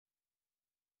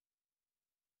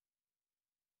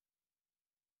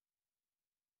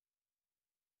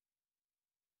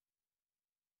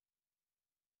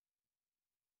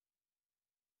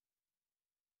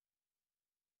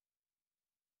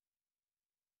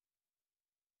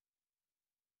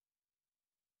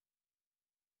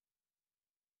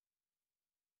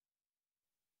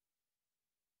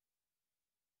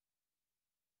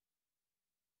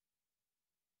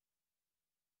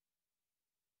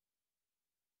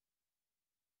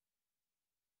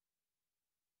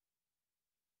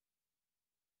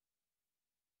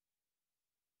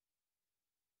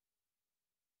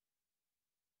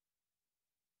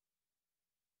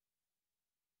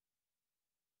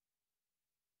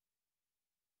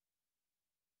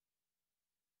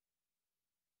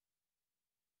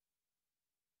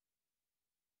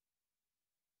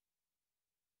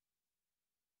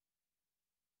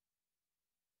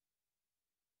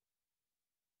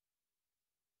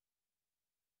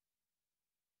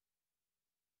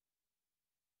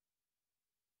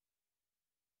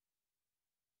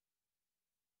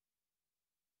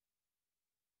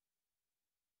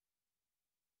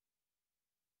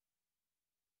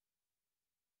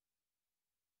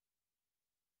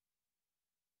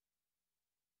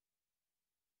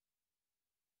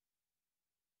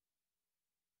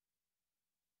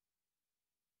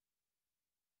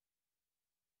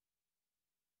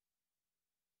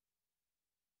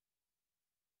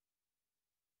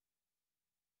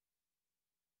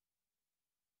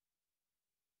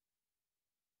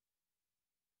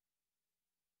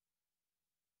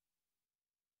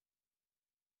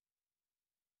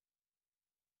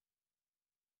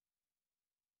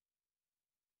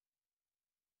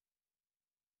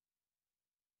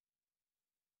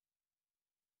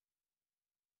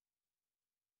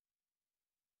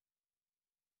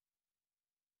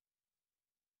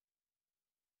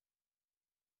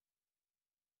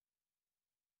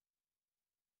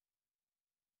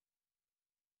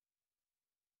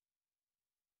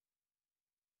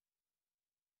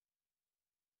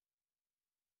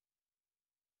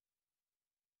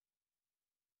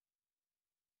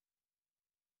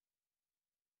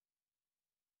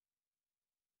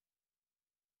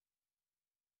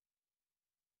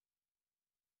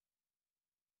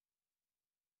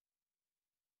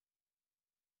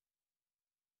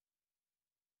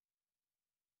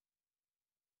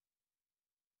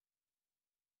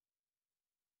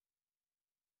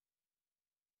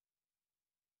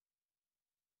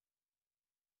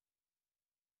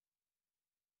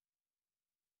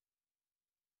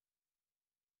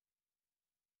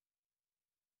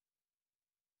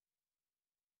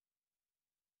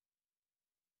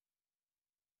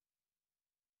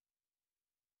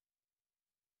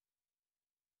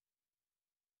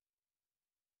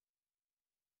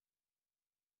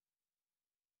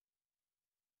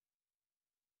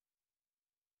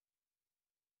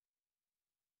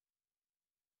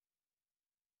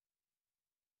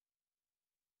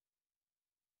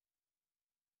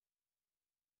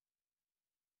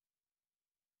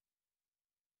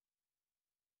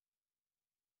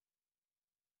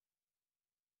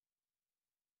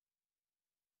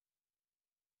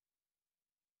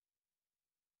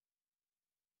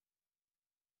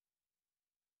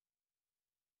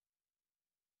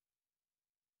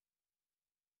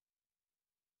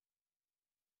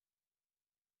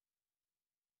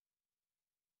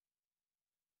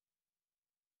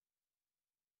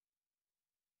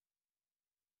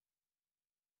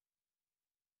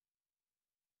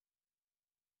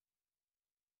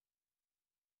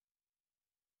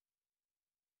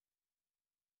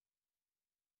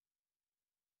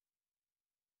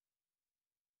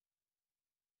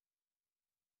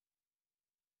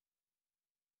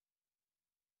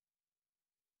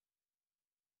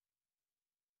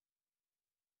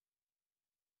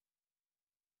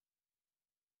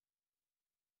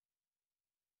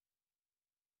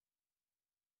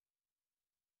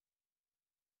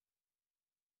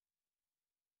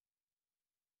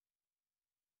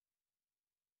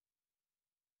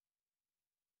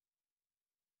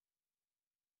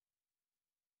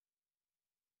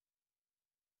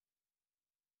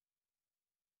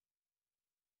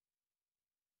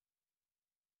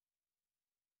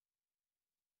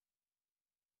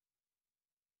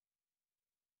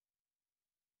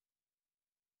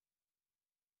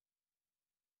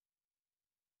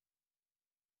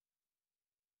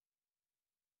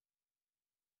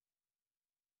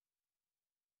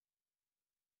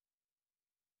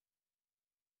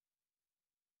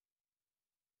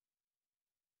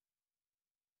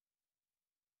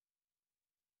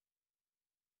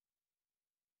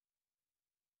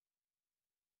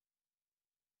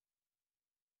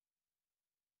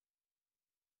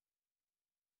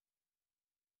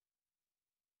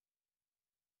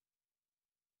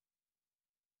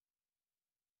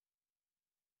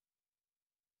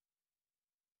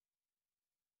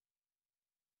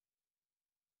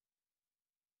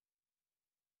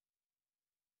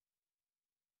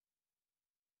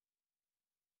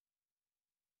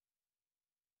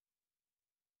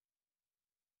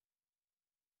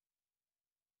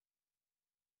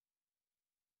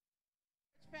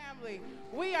family,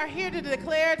 we are here to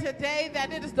declare today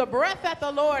that it is the breath that the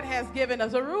Lord has given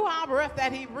us, the Ruach breath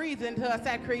that he breathed into us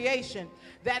at creation.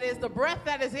 That is the breath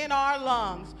that is in our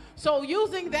lungs. So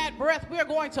using that breath, we're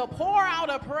going to pour out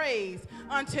a praise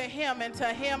unto him and to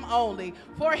him only.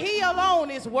 For he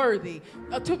alone is worthy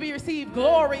to be received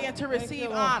glory and to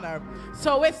receive honor.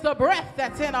 So it's the breath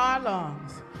that's in our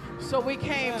lungs. So we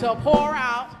came to pour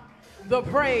out the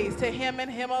praise to him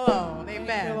and him alone.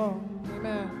 Amen.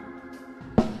 Amen.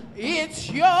 It's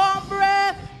your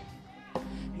breath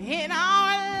in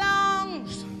our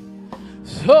lungs,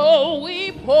 so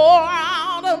we pour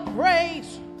out a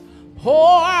praise,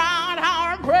 pour out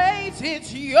our praise.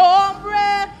 It's your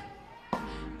breath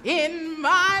in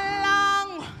my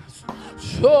lungs,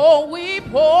 so we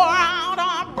pour out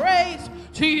our praise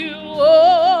to you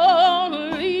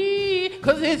only,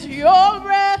 'cause it's your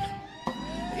breath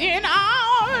in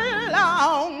our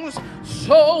lungs,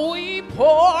 so we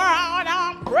pour out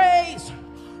our praise,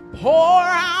 pour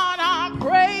out our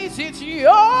praise. It's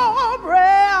your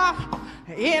breath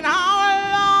in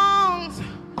our lungs,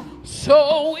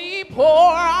 so we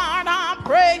pour out our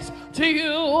praise to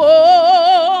you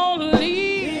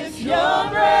only. It's your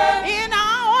breath in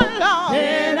our lungs,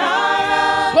 in our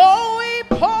lungs, so we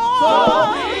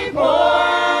pour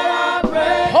out our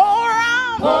praise, pour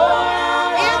out,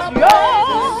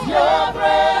 it's your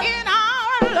breath in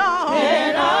our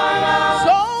lungs,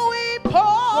 so we pour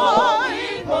out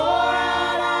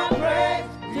our praise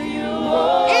to you.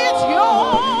 it's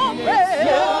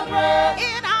your breath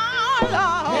in our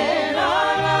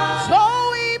lungs, so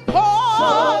we pour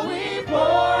out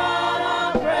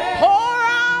our praise, pour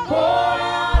out,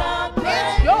 our praise.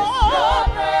 it's your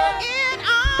breath in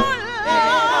our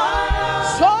lungs,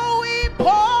 so we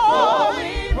pour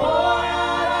out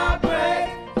our praise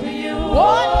to you.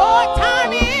 one more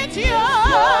time. It's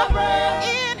your breath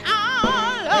in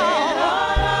our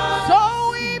lungs, so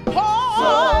we pour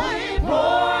out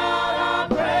our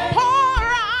praise, pour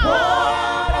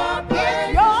out, our it's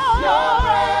praise. your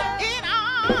breath in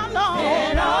our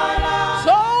lungs,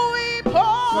 so we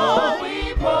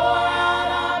pour out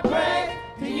our praise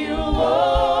to you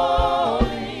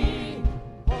only.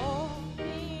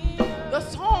 The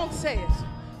song says,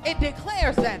 it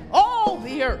declares that all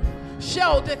the earth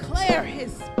shall declare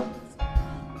his.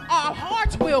 Our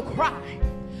hearts will cry,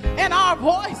 and our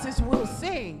voices will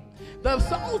sing. The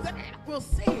souls that will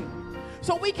sing.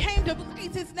 So we came to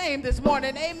praise his name this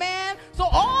morning, amen. So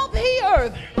all the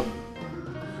earth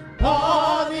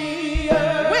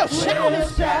will shout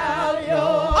his.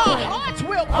 Our hearts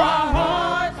will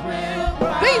cry.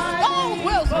 These souls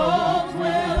will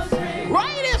sing.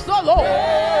 Great is the Lord.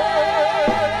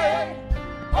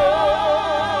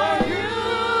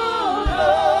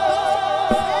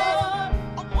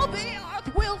 All the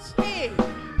earth will sing.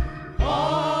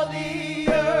 All the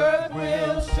earth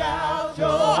will shout your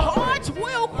Our hearts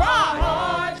will cry.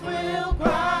 hearts will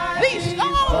cry. These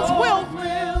songs will.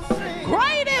 sing.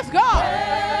 Great is God.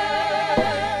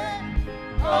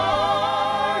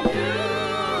 Are you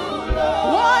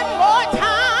Lord? One more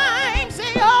time,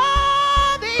 sing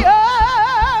all the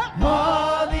earth.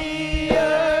 All the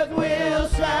earth will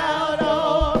shout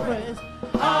our praise.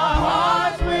 Our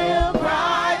hearts will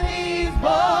cry. These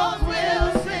bones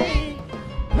will sing.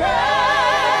 Great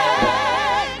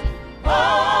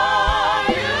are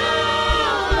you,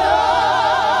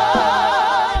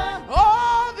 Lord.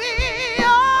 All the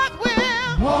earth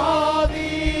will. All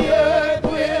the earth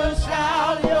will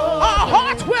shout your Our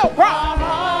hearts will Our cry.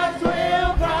 hearts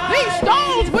will cry. These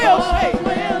stones will sing.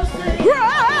 will sing. Great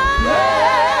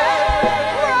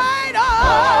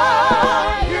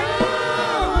are you.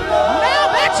 Now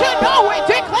that you know it,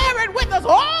 declare it with us.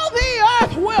 All the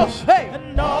earth will sing.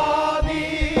 And all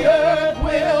the earth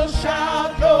will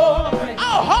shout your praise.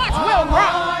 Our hearts will Our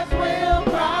cry. hearts will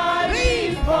cry.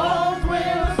 These bones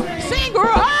will sing. Sing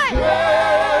great.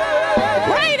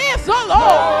 Great is the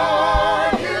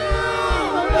Lord.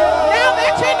 Now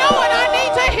that you know it, I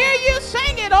need to hear you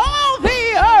sing it. All the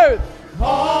earth.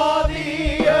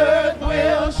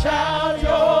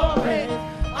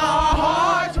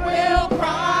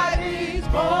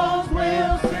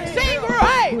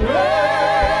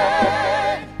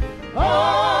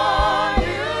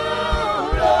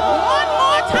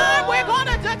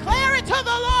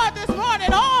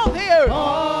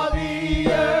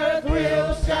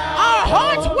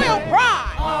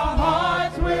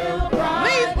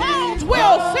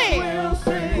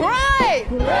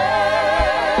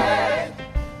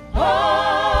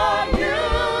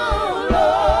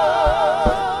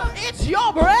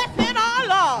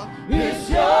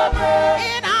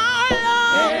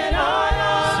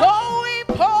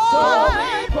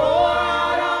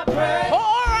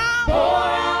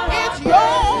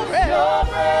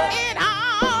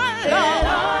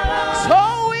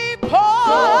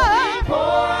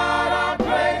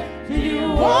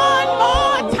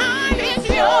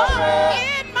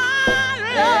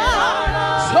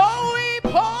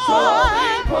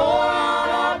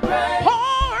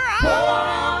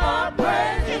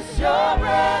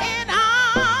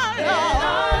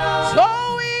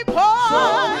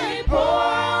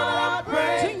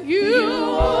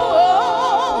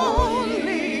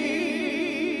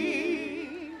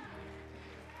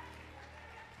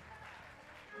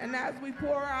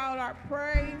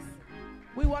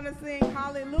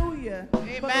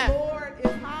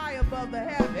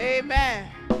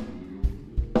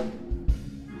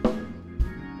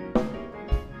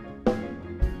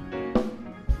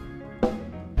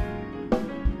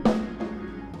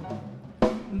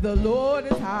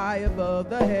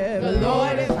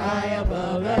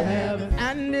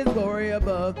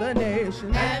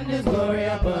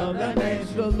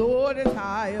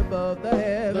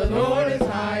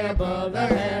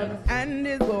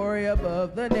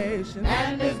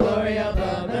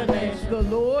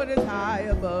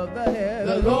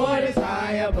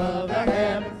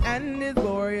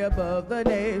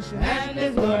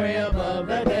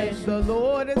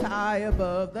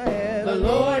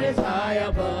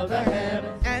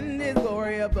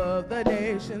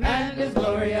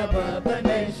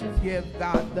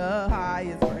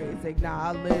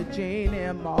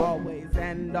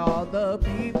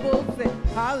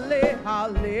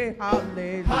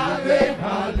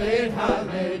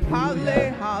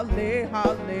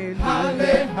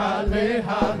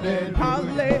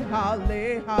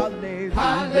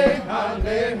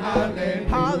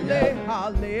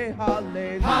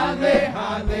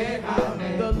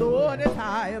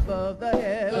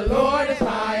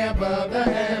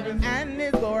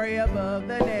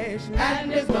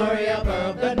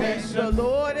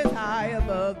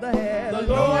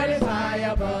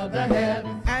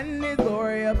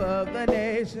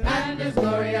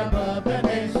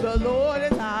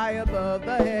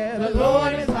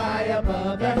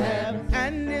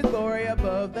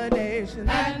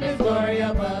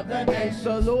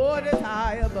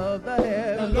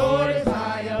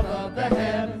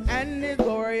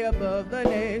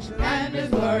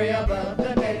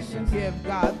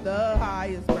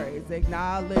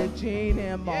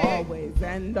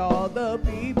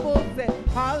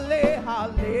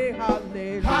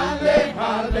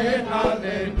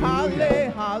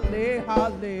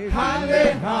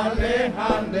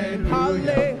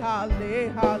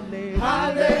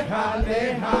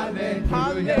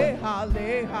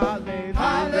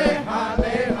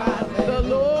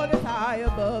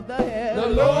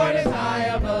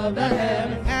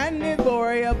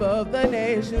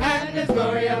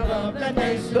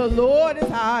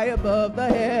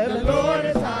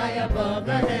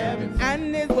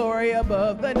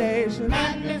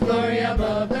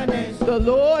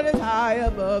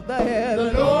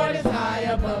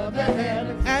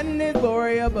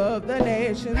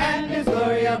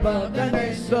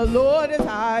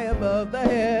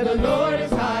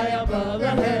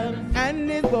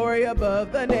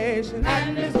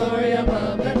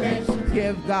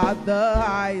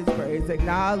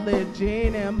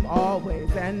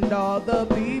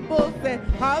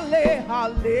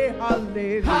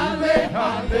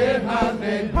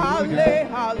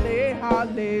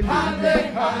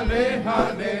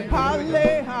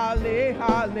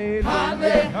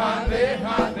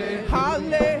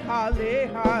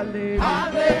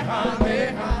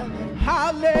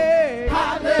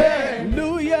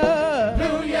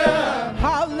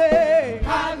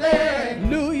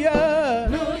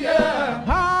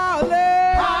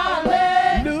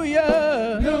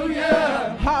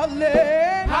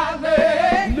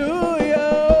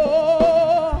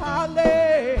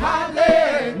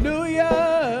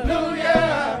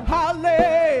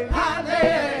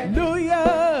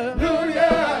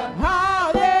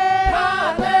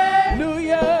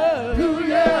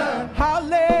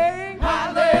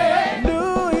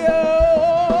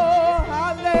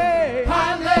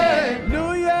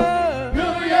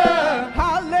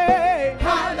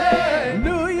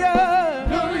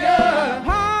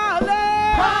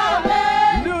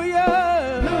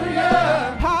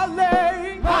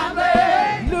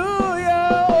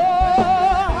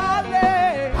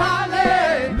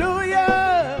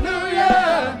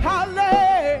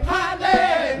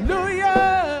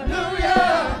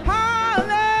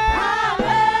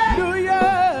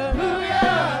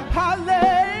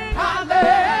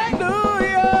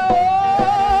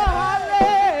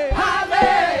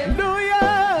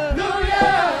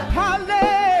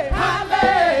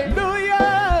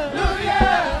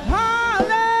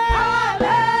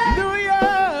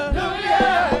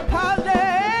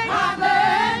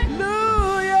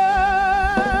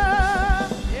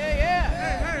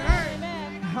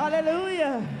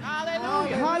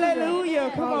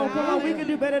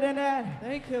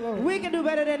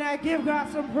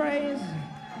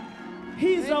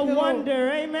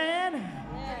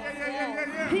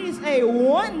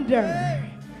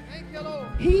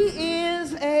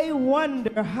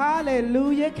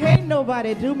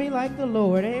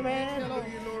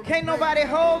 Can't nobody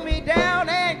hold me down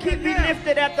and keep me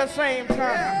lifted at the same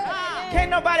time. Can't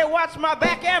nobody watch my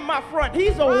back and my front.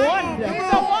 He's a wonder. He's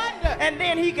a wonder. And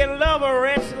then he can love a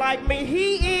wretch like me.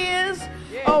 He is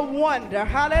a wonder.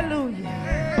 Hallelujah.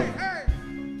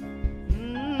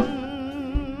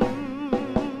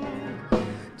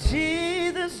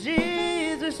 Jesus,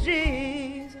 Jesus,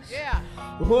 Jesus. Yeah.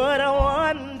 What a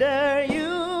wonder you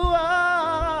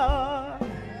are.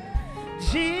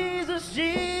 Jesus,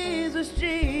 Jesus,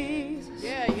 Jesus.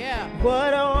 Yeah, yeah.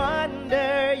 What a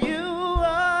wonder you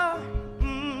are.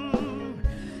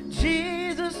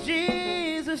 Jesus,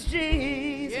 Jesus,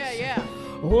 Jesus. Yeah, yeah.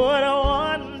 What a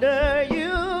wonder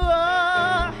you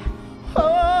are.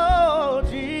 Oh,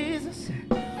 Jesus.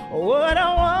 What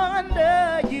a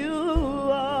wonder you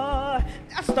are.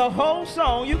 That's the whole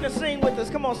song. You can sing with us.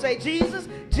 Come on, say Jesus,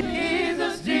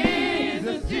 Jesus,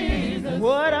 Jesus, Jesus.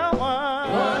 What a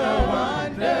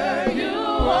wonder you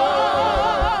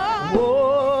are.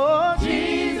 Oh,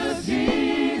 Jesus,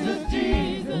 Jesus,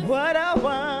 Jesus. What a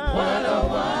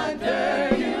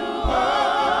wonder you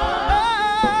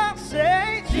are.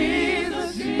 Say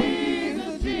Jesus,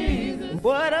 Jesus, Jesus.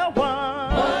 What a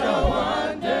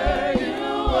wonder you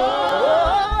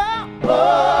are.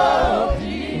 Oh,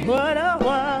 Jesus. What a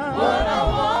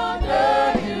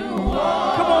wonder you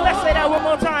are. Come on, let's say that one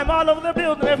more time all over the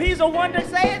building. If he's a wonder,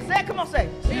 say it. Say it. Come on, say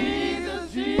it.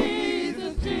 Jesus,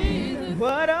 Jesus, Jesus.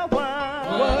 What a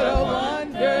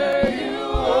wonder you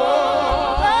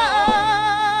are.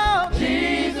 Oh,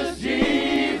 Jesus,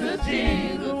 Jesus,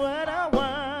 Jesus. What a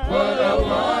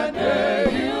wonder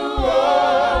you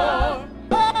are.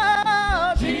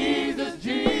 Oh, Jesus,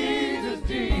 Jesus,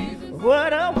 Jesus.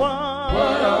 What a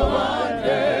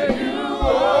wonder you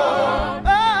are.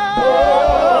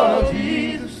 Oh,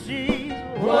 Jesus, Jesus.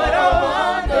 What a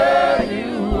wonder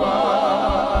you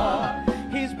are.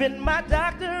 He's been my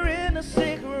doctor in the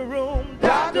sick room.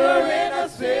 Doctor in the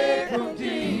sick room,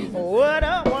 Jesus. What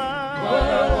a wonder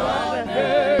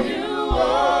you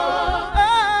are.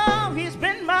 Oh, he's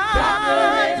been my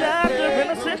doctor in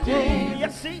the sick room.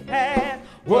 Yes, he has.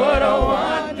 What a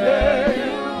wonder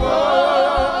you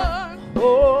are.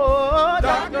 Oh,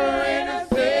 doctor in the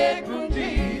sick room,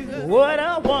 Jesus. What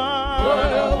a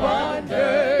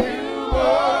wonder you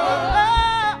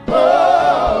are.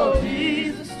 Oh,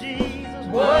 Jesus, Jesus.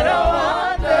 What a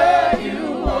wonder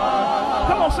you are.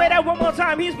 Come on, say that one more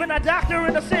time. He's been a doctor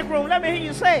in the sick room. Let me hear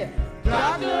you say it.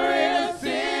 Doctor in the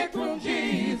sick room,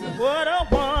 Jesus. What a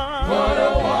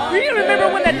wonder. Do you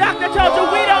remember when the doctor told you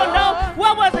we don't know?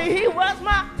 What was it? He was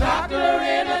my doctor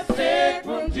in the sick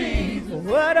room, Jesus.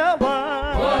 What a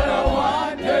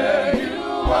wonder you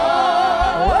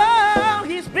are. Oh,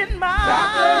 he's been my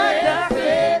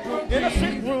doctor in the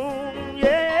sick room.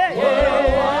 Yeah, yeah. What a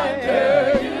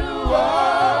wonder you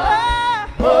are.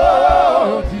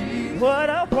 Oh, Jesus. What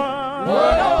a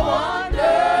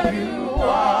wonder you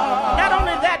are. Not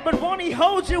only that, but won't he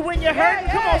hold you when you're hurting?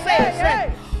 Come on, say it, say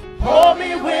it. Hold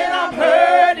me when I'm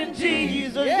hurting,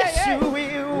 Jesus. Yes, you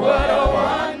will. What a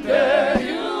wonder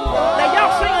you are. Now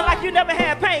y'all singing like you never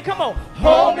had pain. Come on.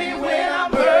 Hold me when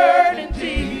I'm hurting,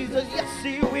 Jesus. Yes,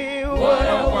 he will. What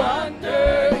a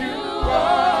wonder you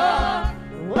are.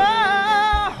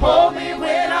 Oh, hold me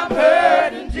when I'm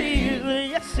hurting, Jesus.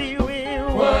 Yes, he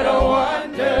will. What a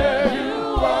wonder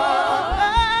you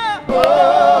are.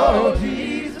 Oh,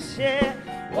 Jesus, yeah.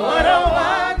 What a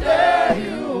wonder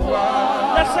you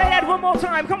are. Let's say that one more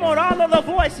time. Come on, all of the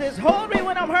voices. Hold me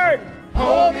when I'm hurting.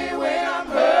 Hold me when I'm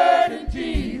hurting,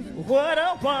 Jesus. What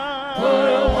a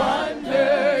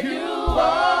wonder you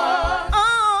are.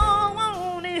 Oh,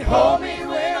 won't he hold me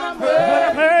when I'm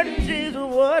hurting, Jesus.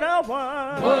 What a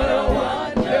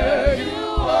wonder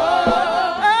you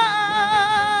are.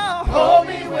 Oh, hold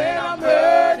me when I'm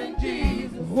hurting,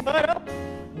 Jesus. What a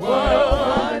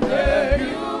wonder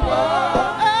you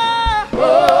are.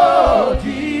 Oh,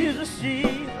 Jesus,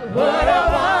 Jesus. What a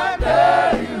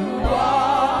wonder you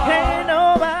are. Can't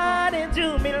nobody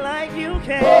do me like you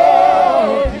can.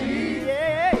 Oh, Jesus.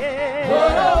 Yeah, yeah.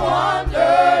 What a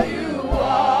wonder you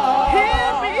are.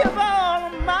 Heal me of all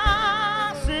of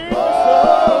my sins.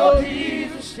 Oh,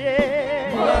 Jesus,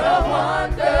 yeah. What a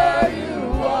wonder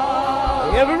you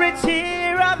are. Every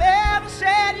tear I've ever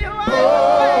shed, you are.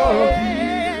 Oh,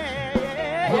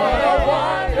 Jesus. What a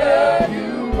wonder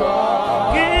you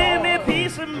are. Give me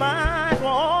peace of mind for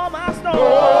all my storms.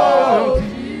 Oh,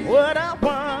 Jesus. What a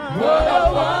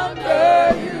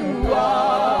wonder you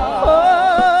are.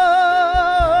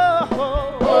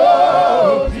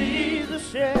 Oh,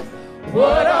 Jesus, yeah.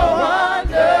 What a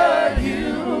wonder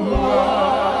you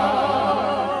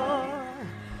are.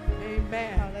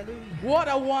 Amen. Hallelujah. What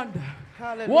a wonder.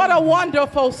 Hallelujah. What a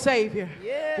wonderful Savior.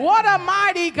 Yeah. What a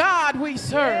mighty God we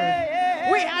serve.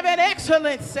 Yeah. We have an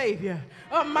excellent Savior,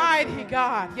 a mighty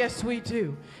God. Yes, we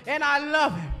do. And I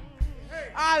love him.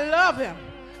 I love him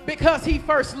because he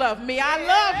first loved me. I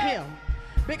love him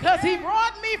because he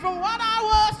brought me from what I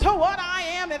was to what I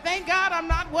am. And thank God I'm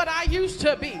not what I used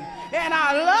to be. And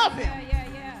I love him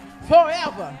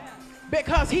forever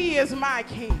because he is my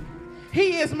King.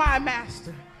 He is my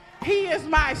master. He is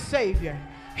my Savior.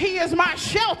 He is my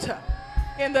shelter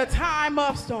in the time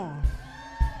of storm.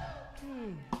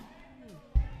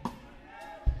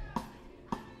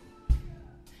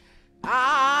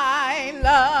 I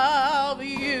love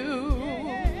you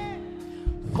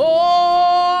forever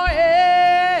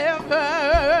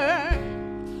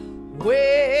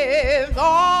with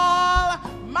all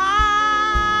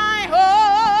my heart.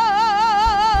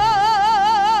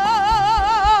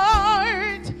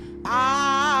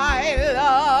 I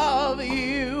love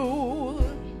you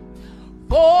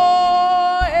forever,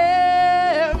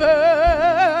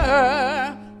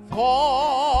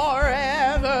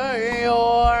 forever.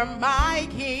 You're my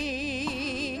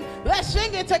King. Let's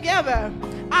sing it together.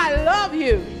 I love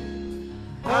you.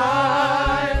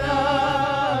 I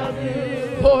love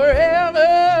you forever,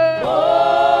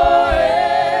 forever,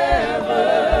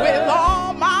 with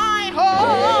all my heart.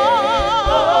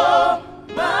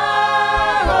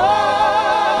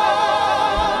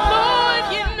 Lord,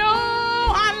 you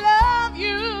know I love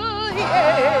you. Yeah. I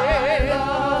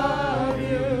love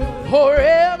you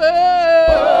forever,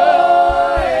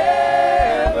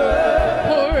 forever,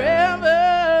 forever.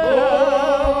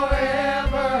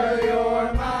 You're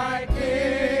my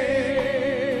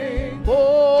King.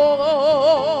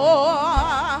 Oh,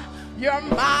 you're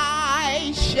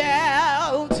my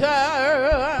shelter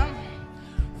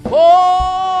forever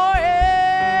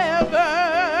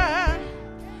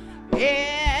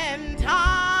in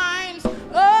times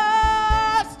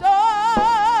of storm.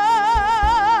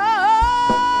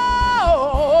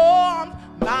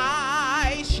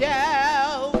 My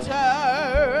shelter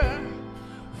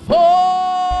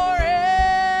forever,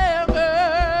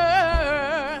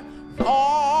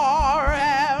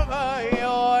 forever.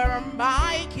 You're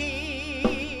my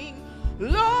King.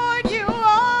 Lord, you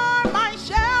are my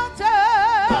shelter,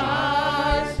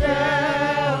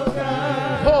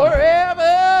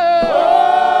 forever,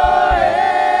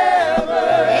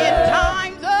 forever, in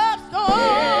times of storm.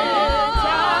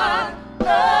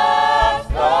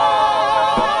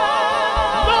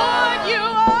 Lord, you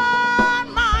are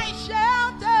my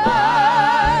shelter,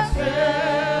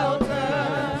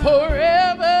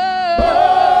 forever,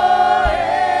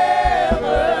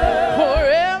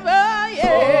 forever,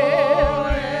 yeah.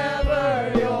 Forever,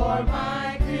 you're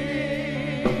my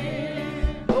King.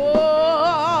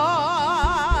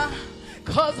 Oh,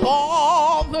 'cause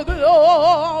all the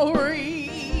glory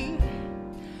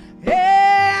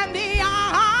and the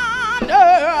honor,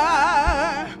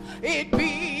 it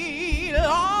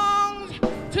belongs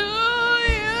to you.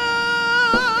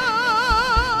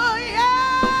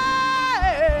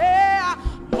 Yeah,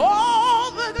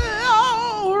 all the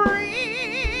glory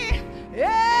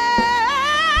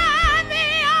and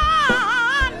the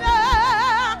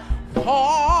honor,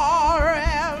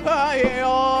 forever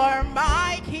you're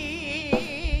my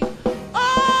King.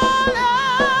 All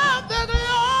of the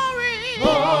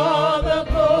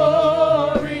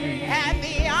glory, and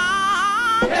the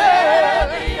honor,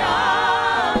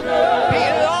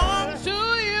 belongs to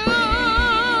you.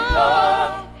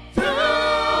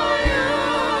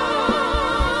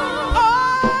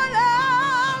 All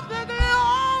of the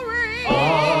glory,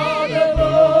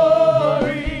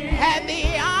 and the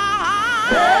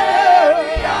honor,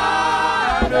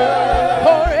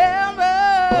 forever,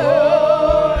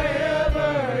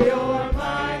 you're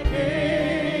my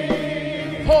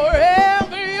King.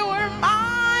 Forever you're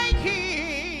my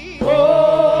King.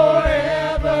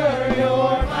 Forever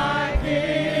you're my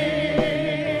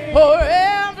King.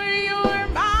 Forever you're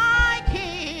my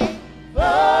King.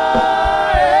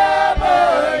 Forever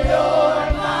you're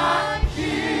my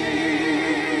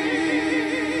King.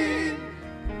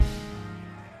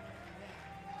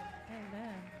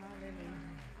 Amen. Hallelujah.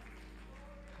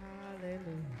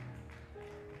 Hallelujah.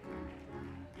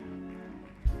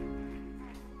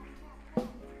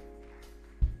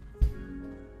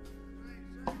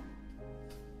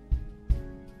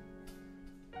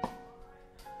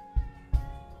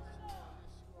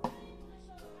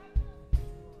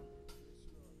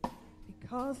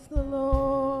 Because the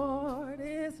Lord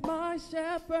is my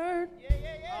shepherd,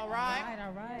 All right.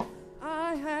 All right.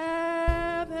 I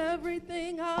have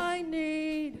everything I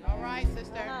need. All right,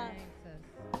 sister.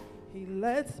 He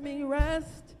lets me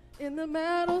rest in the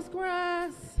meadow's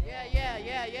grass. Yeah, yeah,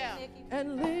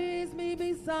 and leads me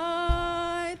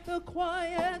beside the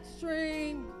quiet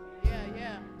stream. Yeah,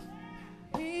 yeah.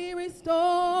 He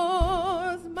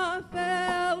restores my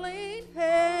failing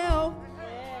health.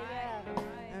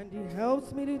 And he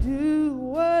helps me to do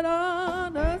what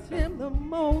honors him the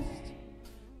most.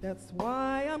 That's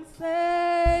why I'm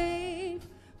saved.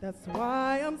 That's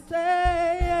why I'm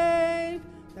saved.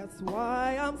 That's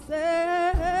why I'm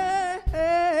saved.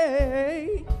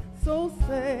 So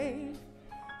saved,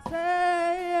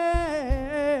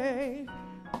 saved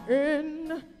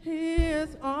in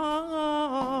his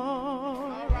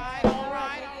arms. All right, all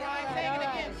right, all right. Sing it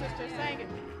again, sister. Sing it.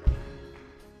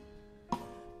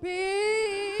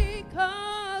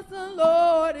 Because the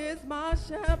Lord is my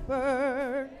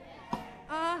shepherd,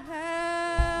 I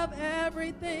have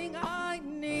everything I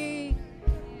need.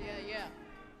 Yeah, yeah.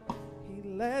 He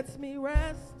lets me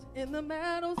rest in the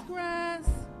meadow's grass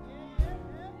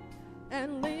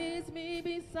and leads me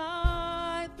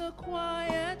beside the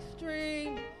quiet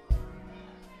stream.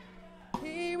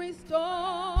 He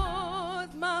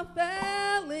restores my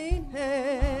failing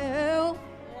health.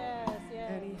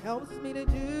 And he helps me to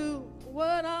do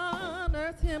what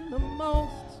honors him the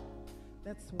most.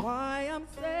 That's why I'm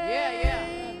saved. Yeah,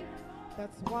 yeah.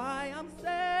 That's why I'm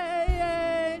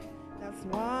saved. That's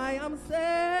why I'm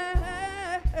saved.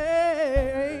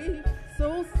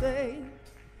 So saved,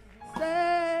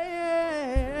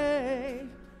 saved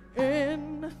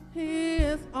in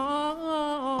his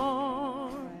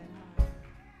arms.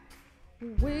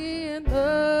 When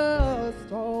the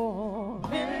storm,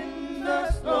 In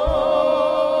the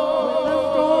storm,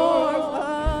 the storms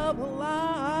of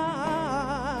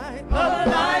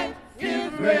life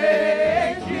is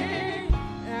raging,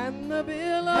 and the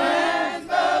billows and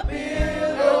the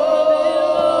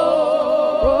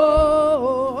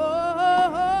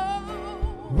billows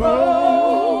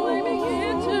roll, we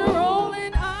begin to roll,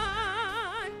 and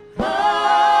I'm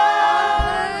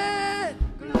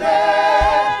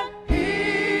glad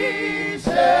he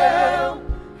shall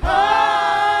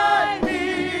hide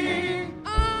me.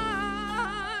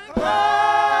 I'm so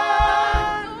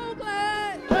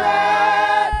glad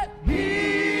Glad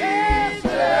he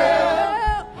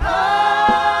shall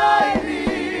hide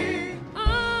me.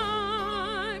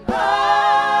 I'm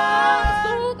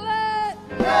so glad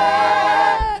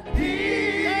Glad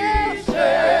he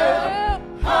shall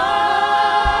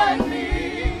hide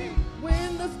me.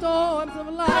 when the storms of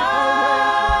life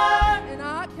are raging and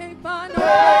I can't find no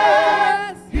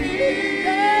Glad rest. he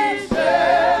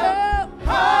shall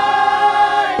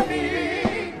hide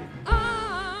me.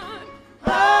 I'm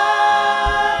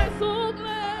so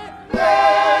glad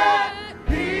Glad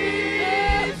he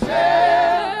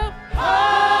shall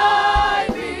hide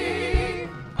me.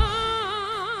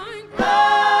 I'm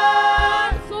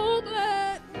so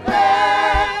glad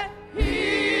Glad he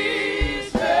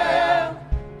shall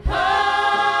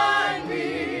hide me.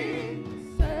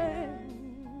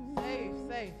 Safe,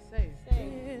 safe, safe.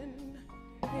 in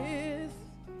his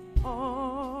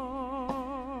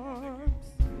arms.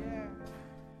 Yeah.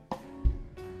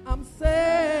 I'm safe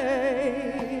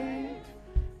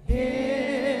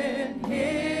in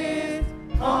his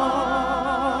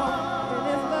arms. In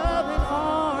his loving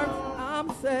arms, I'm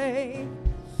safe.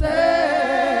 Safe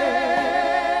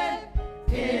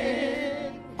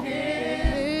in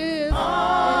his arms.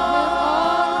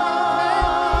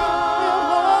 He'll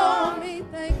hold me.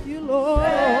 Thank you, Lord.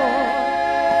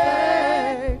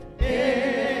 Safe in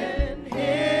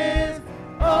his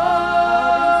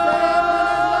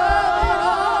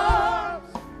arms.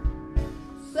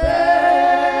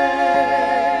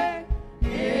 Safe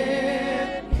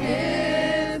in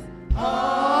his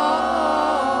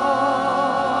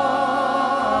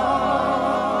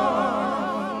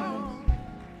arms.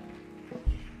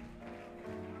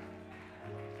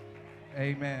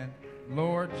 Amen.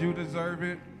 Lord, you deserve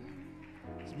it.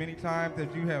 As many times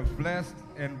that you have blessed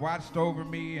and watched over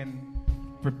me and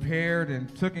prepared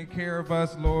and taken care of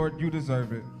us, Lord, you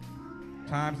deserve it.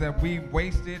 Times that we've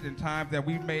wasted and times that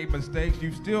we've made mistakes,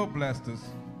 you've still blessed us.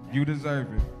 You deserve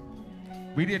it.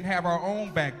 We didn't have our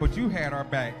own back, but you had our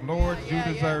back. Lord, Yeah,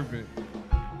 you deserve it.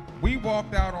 We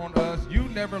walked out on us, you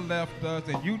never left us,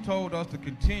 and you told us to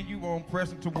continue on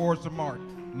pressing towards the mark.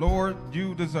 Lord,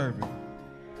 you deserve it.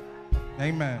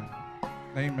 Amen.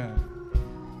 Amen.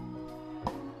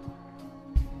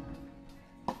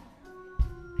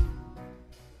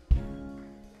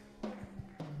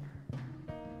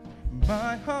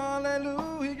 My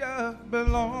hallelujah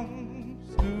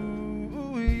belongs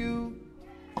to you.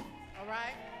 All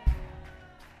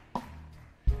right.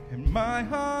 And my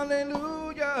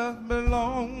hallelujah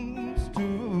belongs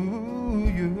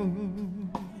to you.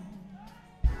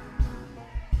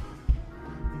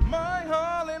 My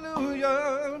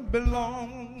hallelujah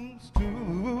belongs to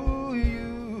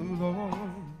you,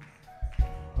 Lord.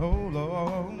 Oh,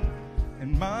 Lord.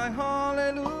 And my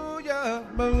hallelujah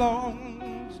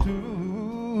belongs to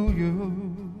you.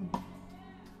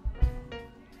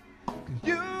 'Cause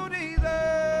you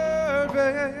deserve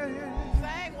it.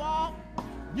 Sing, walk.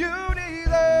 You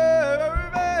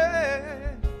deserve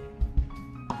it.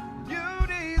 You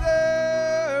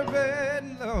deserve it,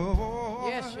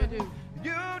 Lord. Yes, you do.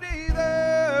 You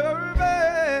deserve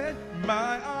it.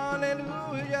 My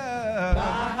hallelujah.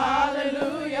 My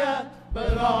hallelujah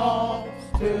belongs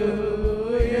to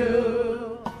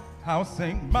you. I'll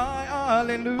sing my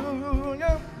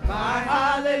hallelujah. My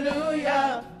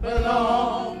hallelujah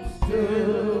belongs to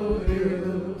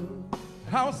you.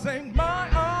 I'll sing my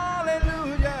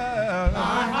hallelujah.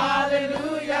 My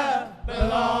hallelujah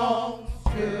belongs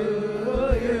to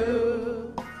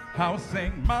you. I'll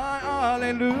sing my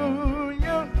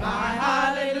hallelujah. My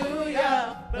hallelujah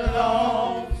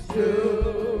belongs to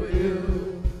you.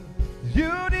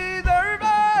 You deserve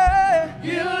it.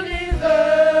 You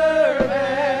deserve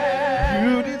it.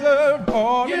 You deserve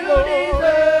all the You glory.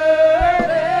 deserve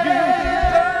it. You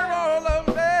deserve all of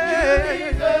You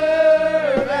it.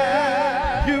 deserve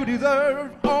it. You deserve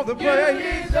all the You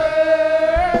praise.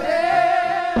 deserve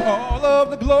it. All of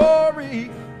the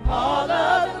glory. All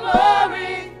of the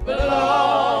glory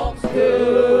belongs to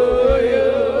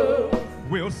you.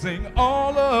 We'll sing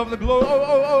all of the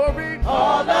glory.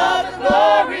 All of the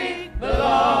glory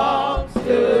belongs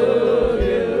to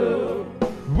you.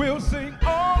 We'll sing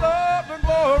all of the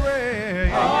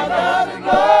glory. All of the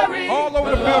glory All over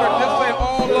the building, just say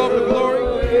all of the glory.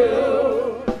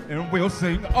 you. And we'll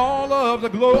sing all of the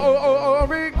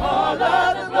glory. All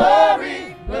of the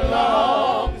glory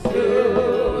belongs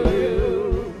to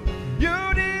you.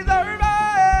 You deserve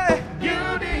it. You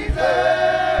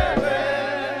deserve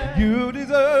it. You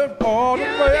deserve all the You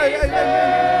praise.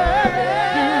 deserve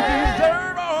it. You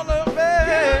deserve all of You it.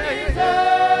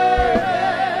 deserve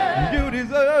it. You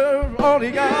deserve all the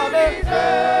You honor.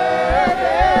 deserve it.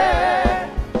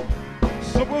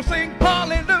 So we'll sing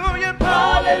hallelujah.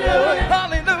 Hallelujah.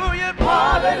 Hallelujah.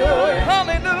 Hallelujah.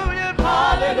 Hallelujah.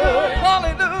 Hallelujah.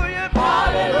 Hallelujah.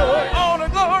 Hallelujah. All the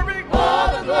glory. All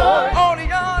the glory. All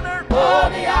the honor. All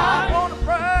the honor. All the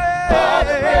praise. All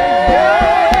the praise. You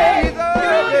You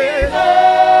deserve it.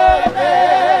 deserve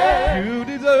it. You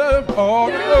deserve all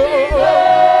the You glory.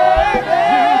 deserve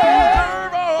You it.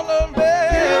 deserve all of You it.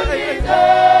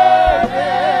 deserve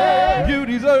it. You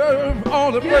deserve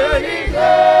all the You praise.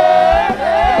 deserve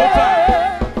One more time. it.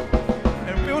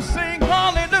 And we'll sing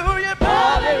hallelujah.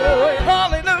 Hallelujah.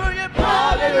 Hallelujah.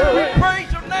 Hallelujah. We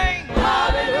praise your name.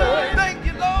 Hallelujah. Thank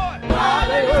you, Lord.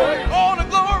 Hallelujah. All the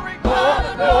glory. All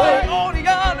the glory. All the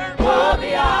honor. All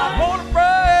the honor. All the praise.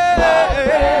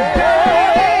 You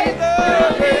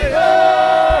deserve it.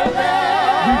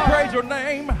 We praise your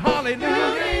name. Hallelujah. You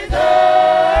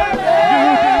deserve it. You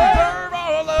deserve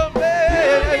all of You it.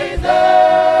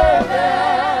 deserve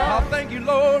it. I thank you,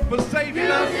 Lord, for saving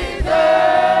You us.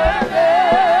 deserve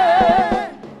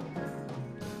it.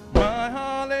 My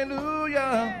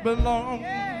hallelujah belongs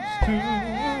to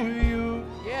you.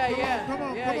 Yeah, yeah. Come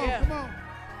on, yeah, come on, yeah. come on.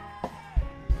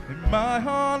 And my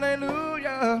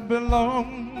hallelujah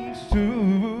belongs to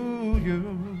you.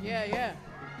 Yeah, yeah.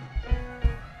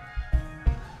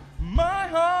 My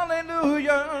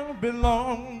hallelujah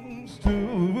belongs to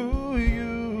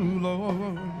you,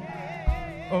 Lord.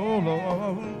 Oh,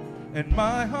 Lord. And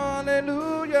my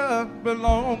hallelujah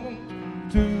belongs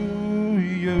to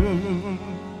you.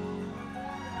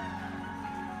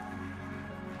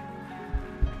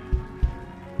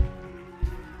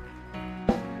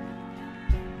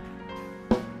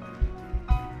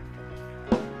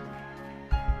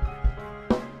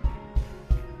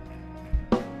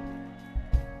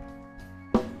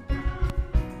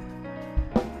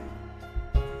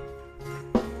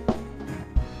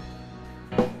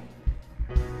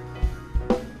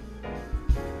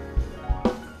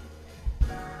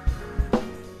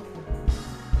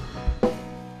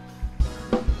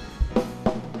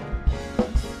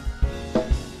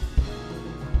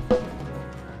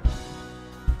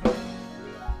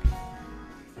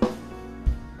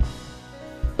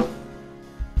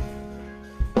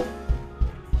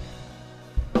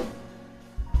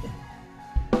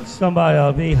 Somebody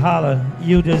will be holler,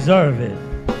 you deserve it.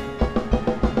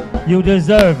 You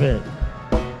deserve it.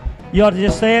 You ought to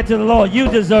just say it to the Lord, you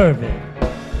deserve it.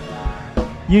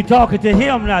 You talking to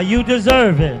him now, you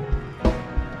deserve it.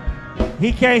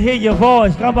 He can't hear your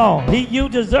voice, come on. You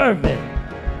deserve it.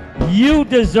 You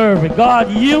deserve it.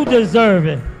 God, you deserve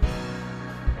it.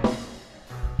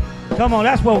 Come on,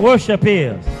 that's what worship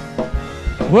is.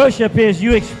 Worship is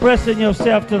you expressing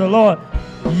yourself to the Lord.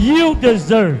 You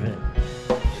deserve it.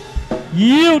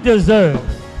 You deserve it.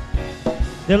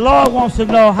 The Lord wants to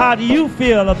know, how do you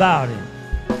feel about it?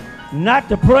 Not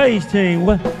the praise team.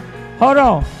 Hold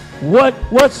on.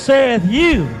 What saith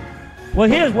you? Well,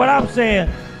 here's what I'm saying.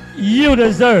 You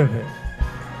deserve it.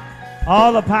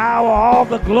 All the power, all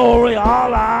the glory, all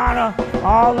the honor,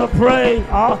 all the praise,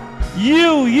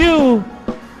 you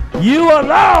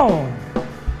alone.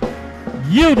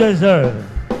 You deserve it.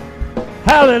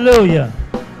 Hallelujah.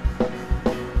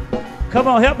 Come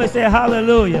on, help me say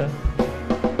hallelujah.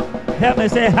 Help me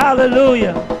say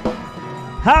hallelujah.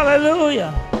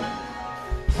 Hallelujah.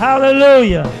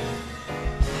 Hallelujah.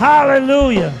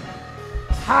 Hallelujah.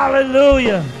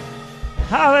 Hallelujah.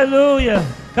 Hallelujah.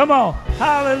 Come on.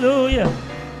 Hallelujah.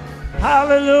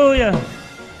 Hallelujah.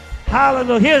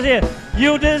 Hallelujah. Here's it.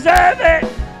 You deserve it.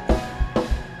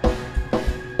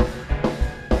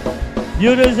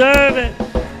 You deserve it.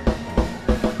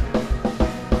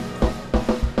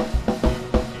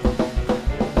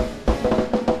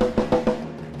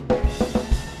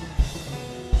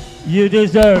 You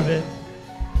deserve it.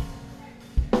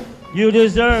 You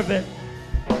deserve it.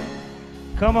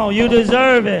 Come on, you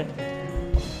deserve it.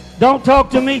 Don't talk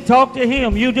to me, talk to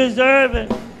him. You deserve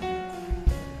it.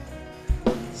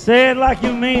 Say it like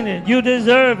you mean it. You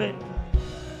deserve it.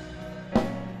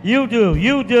 You do.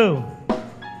 You do.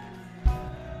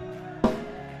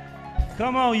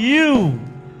 Come on, you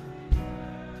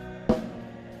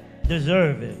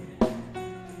deserve it.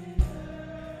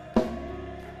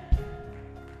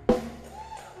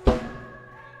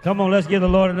 Come on, let's give the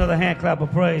Lord another hand clap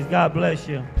of praise. God bless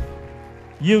you.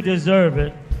 You deserve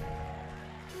it.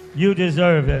 You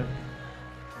deserve it.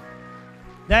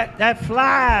 That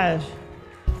flies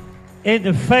in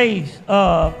the face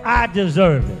of I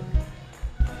deserve it.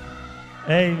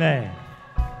 Amen.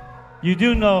 You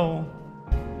do know,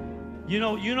 you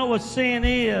know what sin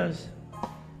is?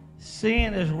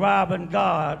 Sin is robbing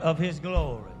God of his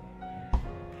glory.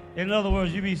 In other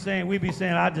words, we be saying,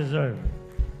 I deserve it.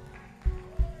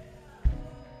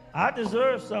 I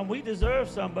deserve some, we deserve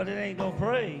some, but it ain't no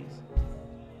praise.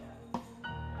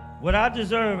 What I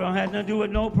deserve don't have nothing to do with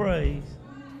no praise.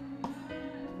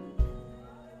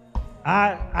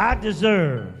 I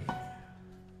deserve.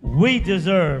 We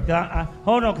deserve.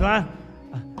 Hold on, because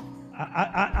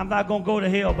I'm not going to go to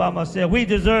hell by myself. We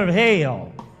deserve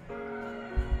hell.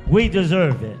 We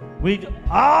deserve it.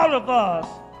 All of us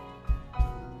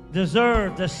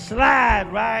deserve to slide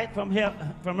right from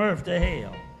earth to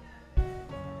hell.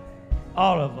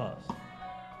 All of us.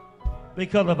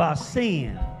 Because of our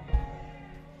sin.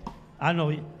 I know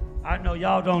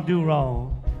y'all don't do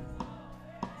wrong.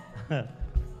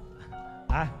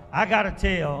 I gotta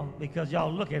tell, because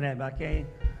y'all looking at me.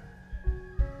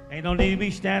 Ain't no need of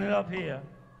me standing up here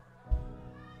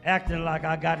acting like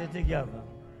I got it together.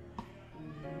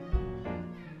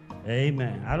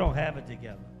 Amen. I don't have it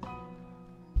together.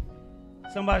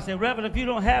 Somebody said, Reverend, if you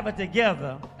don't have it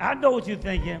together, I know what you're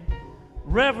thinking.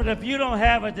 Reverend, if you don't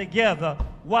have it together,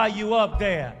 why you up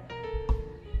there?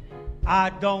 I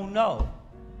don't know.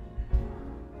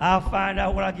 I'll find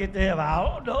out when I get to heaven. I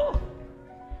don't know.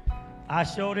 I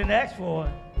sure didn't ask for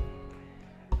it.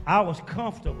 I was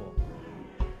comfortable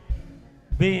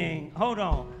being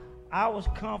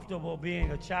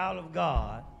a child of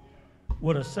God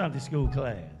with a Sunday school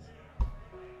class.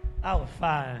 I was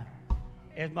fine.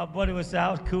 As my buddy would say, I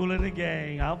was cool in the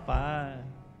gang. I'm fine.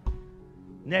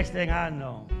 Next thing I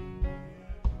know,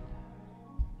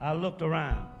 I looked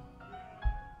around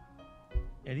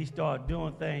and he started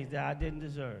doing things that I didn't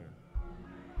deserve.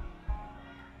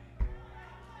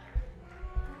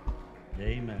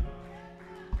 Amen.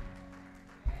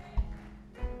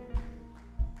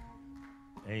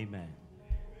 Amen.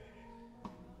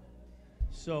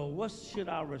 So what should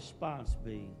our response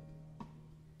be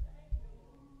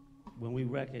when we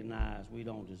recognize we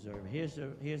don't deserve it?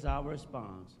 Here's our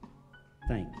response.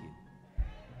 Thank you.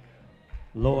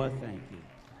 Lord, thank you.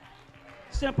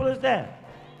 Simple as that.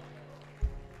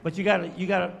 But you gotta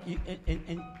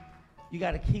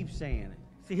keep saying it.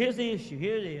 See, here's the issue.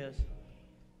 Here it is.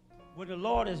 When the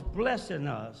Lord is blessing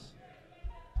us,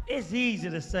 it's easy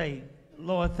to say,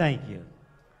 Lord, thank you.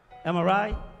 Am I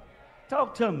right?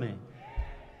 Talk to me.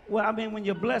 Well, I mean, when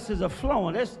your blessings are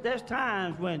flowing, there's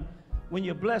times when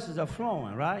your blessings are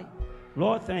flowing, right?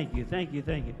 Lord, thank you, thank you,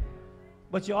 thank you.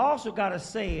 But you also got to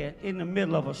say it in the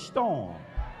middle of a storm.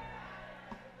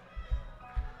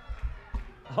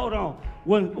 Hold on.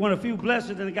 When a few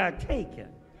blessings and got taken.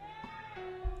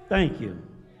 Thank you.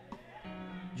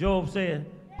 Job said,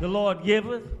 the Lord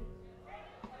giveth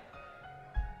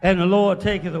and the Lord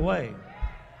taketh away.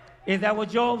 Is that what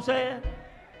Job said?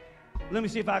 Let me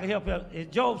see if I can help you.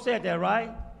 Job said that,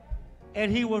 right?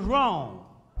 And he was wrong.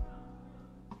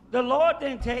 The Lord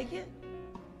didn't take it.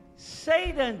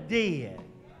 Satan did.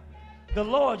 The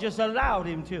Lord just allowed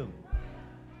him to.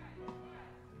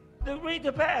 Read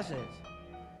the passage.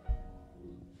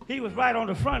 He was right on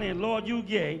the front end. Lord, you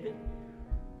gave it.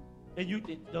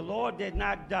 And the Lord did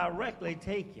not directly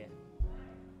take it.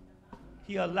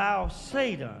 He allowed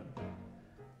Satan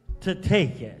to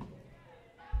take it.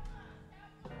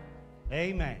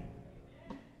 Amen.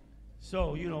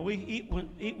 So, you know,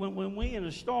 when we in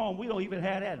a storm, we don't even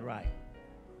have that right.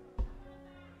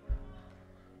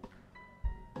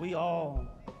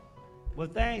 When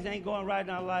things ain't going right in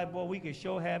our life, boy, we can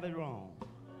sure have it wrong.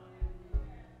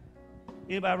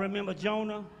 Anybody remember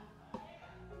Jonah?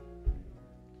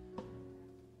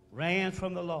 Ran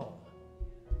from the Lord,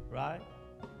 right?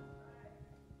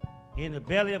 In the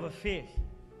belly of a fish.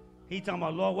 He talking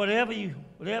about, Lord, whatever you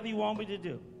want me to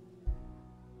do,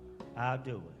 I'll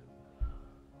do it.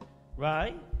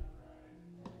 Right?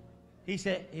 He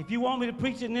said, if you want me to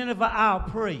preach in Nineveh, I'll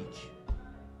preach.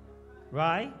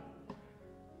 Right?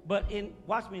 But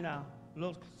watch me now, a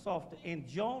little softer. In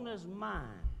Jonah's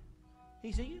mind,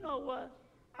 he said, you know what?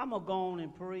 I'm going to go on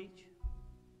and preach.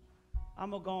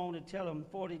 I'm going to go on and tell them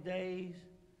 40 days,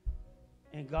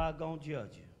 and God going to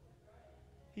judge you.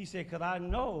 He said, because I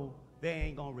know they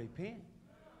ain't going to repent.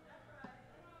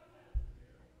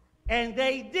 And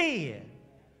they did.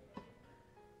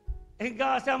 And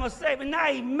God said, I'm going to save him. Now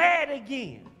he's mad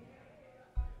again.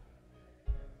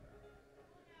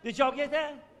 Did y'all get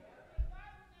that?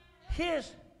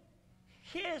 His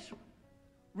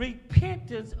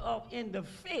repentance in the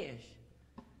fish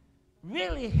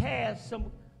really has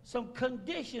some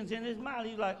conditions in his mind.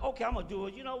 He's like, okay, I'm going to do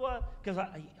it. You know what? Because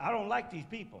I don't like these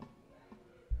people.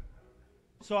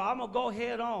 So I'm going to go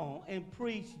head on and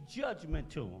preach judgment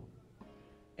to them.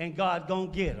 And God's going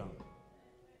to get them.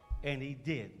 And he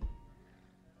didn't.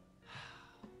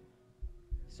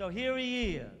 So here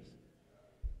he is.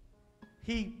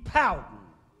 He pouting.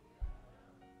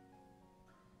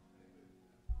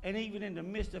 And even in the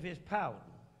midst of his pouting,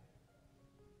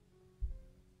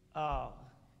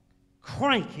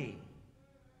 cranky,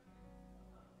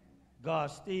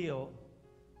 God still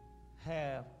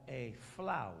have a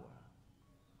flower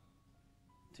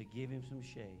to give him some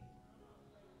shade.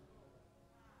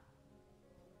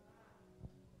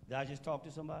 Did I just talk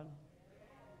to somebody?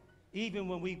 Even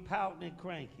when we pouting and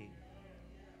cranky,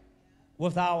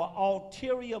 with our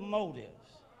ulterior motives.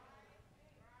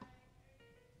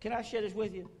 Can I share this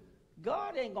with you?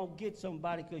 God ain't going to get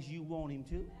somebody because you want him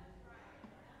to.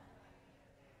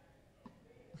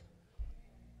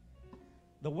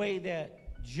 The way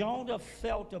that Jonah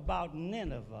felt about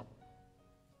Nineveh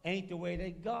ain't the way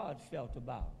that God felt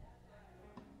about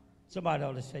it. Somebody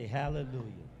ought to say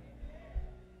hallelujah.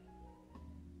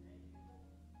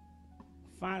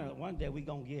 Finally, one day we're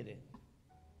going to get it.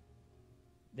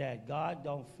 That God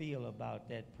don't feel about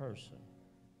that person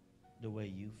the way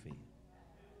you feel.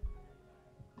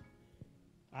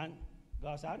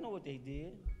 God said, I know what they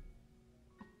did.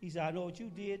 He said, I know what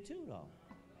you did too, though.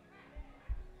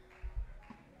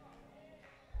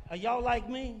 Are y'all like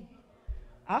me?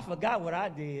 I forgot what I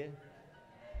did.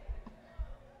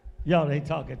 Y'all ain't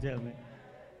talking to me.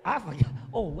 I forgot.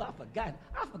 Oh, I forgot.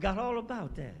 I forgot all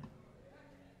about that.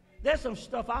 There's some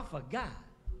stuff I forgot.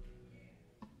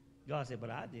 God said, but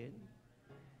I didn't.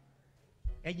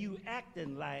 And you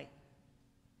acting like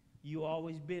you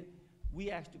always been. We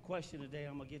asked a question today.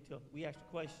 I'm going to get to it. We asked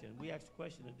a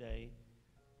question today.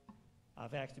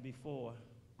 I've asked it before.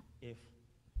 If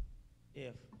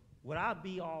would I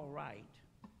be all right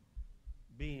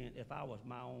if I was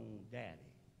my own daddy?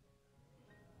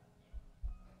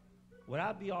 Would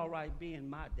I be all right being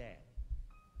my daddy?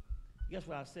 Guess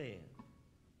what I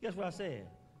said?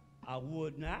 I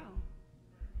would now.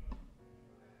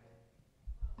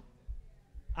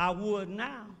 I would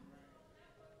now.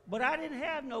 But I didn't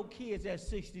have no kids at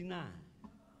 69.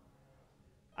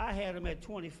 I had them at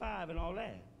 25 and all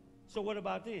that. So what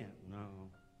about then? No.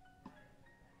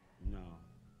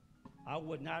 I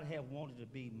would not have wanted to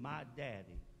be my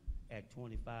daddy at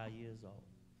 25 years old.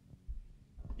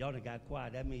 Y'all done got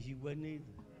quiet. That means you wouldn't either.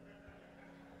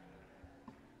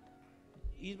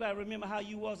 You better remember how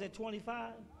you was at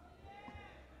 25?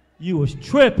 You was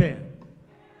tripping.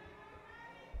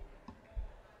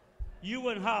 You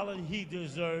wasn't hollering, he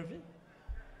deserved it.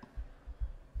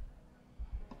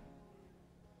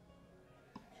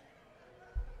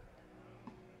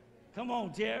 Come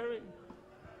on, Terry.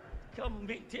 Come on,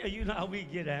 Terry, you know how we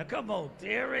get out. Come on,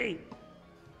 Terry.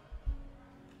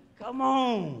 Come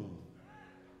on.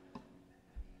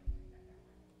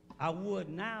 I would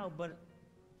now, but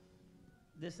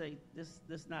this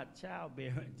not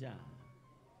childbearing time.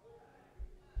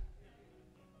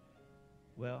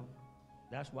 Well,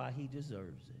 that's why he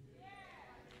deserves it.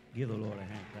 Give the Lord a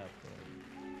hand clap for it.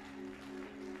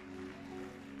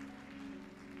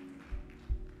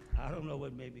 I don't know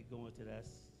what made me go into that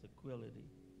sequility.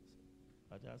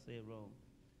 Did I say it wrong?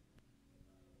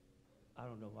 I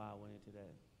don't know why I went into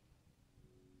that.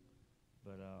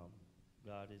 But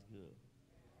God is good.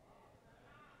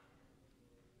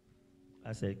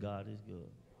 I said God is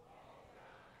good.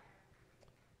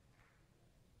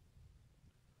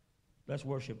 Let's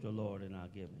worship the Lord in our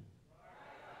giving.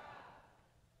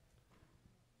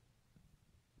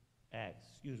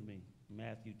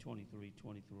 Matthew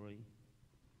 23:23.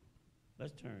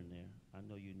 Let's turn there. I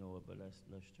know you know it, but let's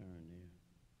turn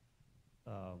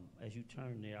there. As you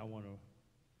turn there, I want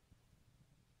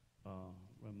to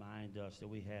remind us that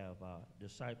we have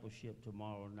discipleship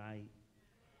tomorrow night.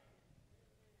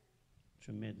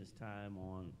 Tremendous time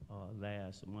on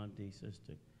last Monday.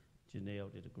 Sister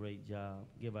Janelle did a great job.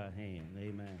 Give her a hand.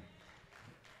 Amen.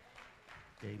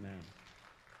 Amen.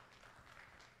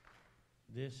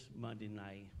 This Monday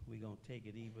night, we're going to take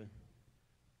it even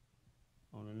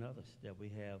on another step. We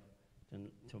have,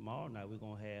 tomorrow night, we're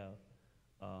going to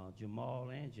have Jamal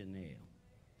and Janelle.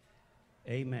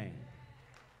 Amen.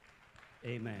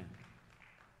 Amen.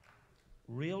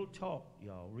 Real talk,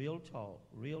 y'all. Real talk.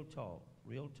 Real talk.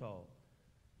 Real talk.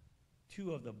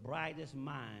 Two of the brightest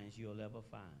minds you'll ever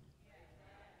find.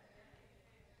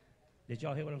 Did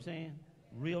y'all hear what I'm saying?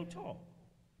 Real talk.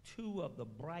 Two of the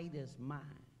brightest minds.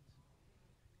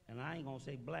 And I ain't going to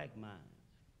say black minds.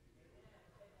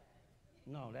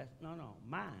 No,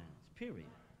 minds, period.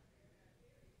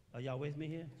 Are y'all with me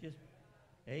here? Just,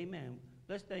 amen.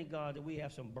 Let's thank God that we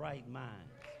have some bright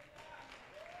minds.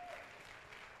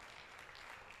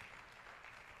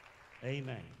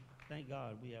 Amen. Thank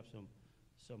God we have some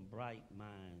bright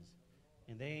minds.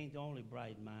 And they ain't the only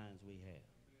bright minds we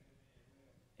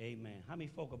have. Amen. How many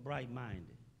folk are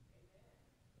bright-minded?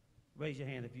 Raise your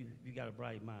hand if you got a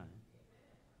bright mind.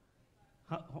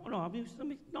 Hold on.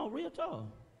 No, real talk.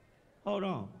 Hold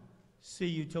on. See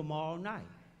you tomorrow night.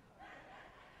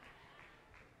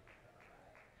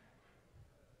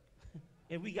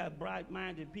 If we got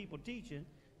bright-minded people teaching,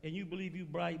 and you believe you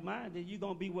bright-minded, you're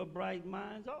going to be what bright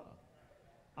minds are.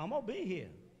 I'm going to be here.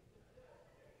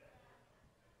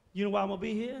 You know why I'm going to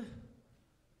be here?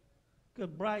 Because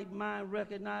bright mind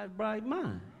recognize bright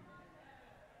mind.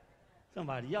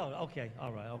 Somebody, y'all, okay,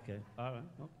 all right, okay, all right,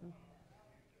 okay,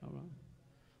 all right.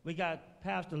 We got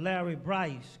Pastor Larry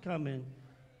Bryce coming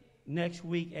next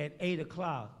week at 8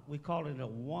 o'clock. We call it a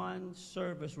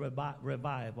one-service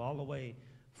revival all the way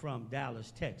from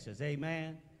Dallas, Texas.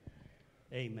 Amen?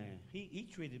 Amen. He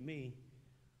treated me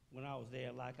when I was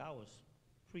there like I was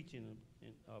preaching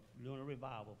and doing a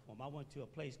revival for him. I went to a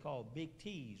place called Big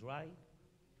T's, right?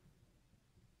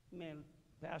 Man,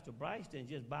 Pastor Bryce didn't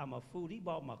just buy my food. He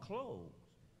bought my clothes.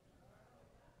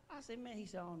 I said, man, he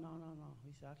said, oh, no.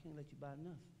 He said, I can't let you buy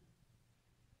nothing.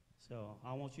 So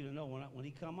I want you to know when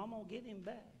he come, I'm going to get him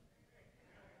back.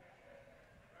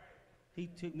 He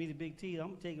took me to Big T. I'm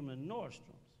going to take him to Nordstrom's.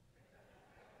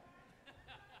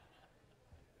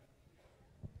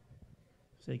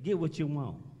 Say, get what you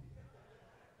want.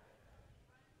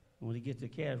 When he gets to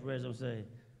cash register, say,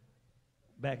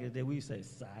 back in the day, we say,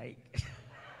 psych.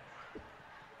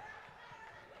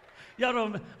 Y'all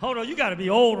don't, hold on, you got to be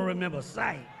old to remember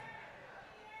sight.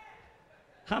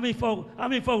 How many folk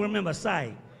remember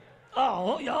sight?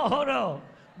 Oh, y'all, hold on.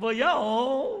 Boy, y'all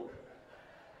old.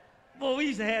 Boy, we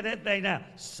used to have that thing now.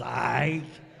 Sight.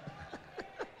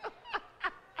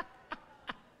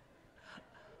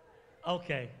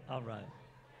 Okay, all right.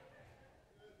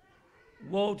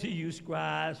 Woe to you,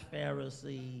 scribes,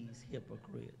 Pharisees,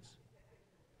 hypocrites.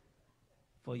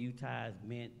 For you tithe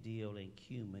mint, dill, and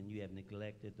cumin, you have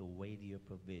neglected the weightier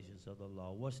provisions of the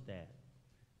law. What's that?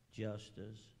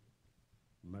 Justice,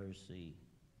 mercy,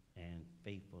 and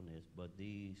faithfulness. But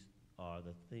these are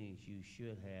the things you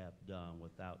should have done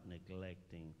without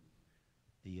neglecting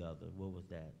the other. What was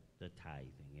that? The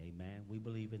tithing. Amen. We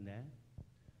believe in that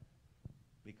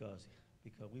because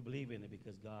we believe in it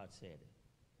because God said it.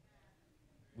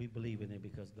 We believe in it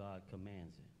because God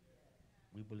commands it.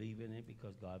 We believe in it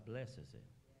because God blesses it.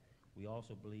 We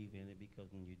also believe in it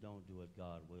because when you don't do it,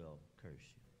 God will curse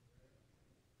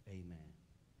you. Amen.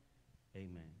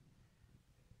 Amen.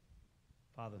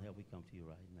 Father in heaven, we come to you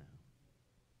right now.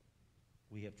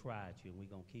 We have tried you, and we're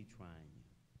going to keep trying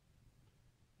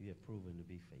you. You have proven to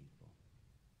be faithful.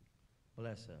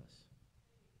 Bless us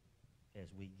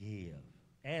as we give.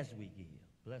 As we give.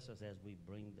 Bless us as we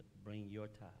bring your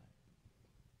tithe.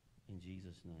 In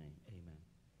Jesus' name, amen.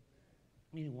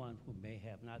 Anyone who may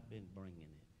have not been bringing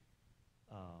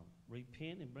it,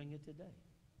 repent and bring it today.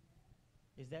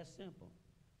 It's that simple.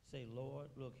 Say, Lord,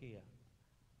 look here.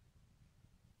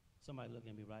 Somebody look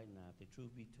at me right now. If the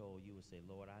truth be told, you would say,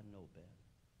 Lord, I know better.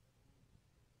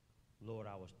 Lord,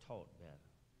 I was taught better.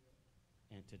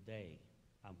 And today,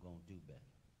 I'm going to do better.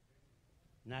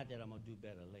 Not that I'm going to do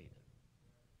better later.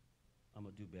 I'm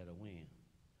going to do better when.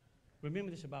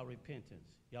 Remember this about repentance.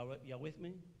 Y'all with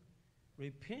me?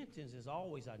 Repentance is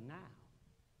always a now.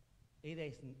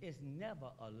 It's never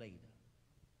a later.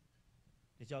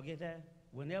 Did y'all get that?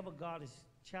 Whenever God is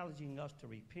challenging us to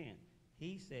repent,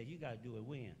 he said you got to do it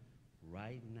when?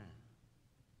 Right now.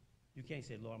 You can't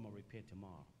say, Lord, I'm going to repent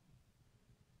tomorrow.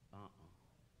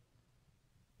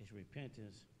 It's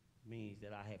repentance means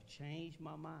that I have changed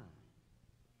my mind,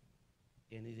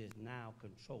 and it is now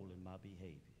controlling my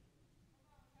behavior.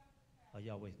 Are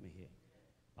y'all with me here?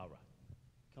 All right.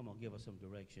 Come on, give us some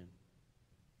direction.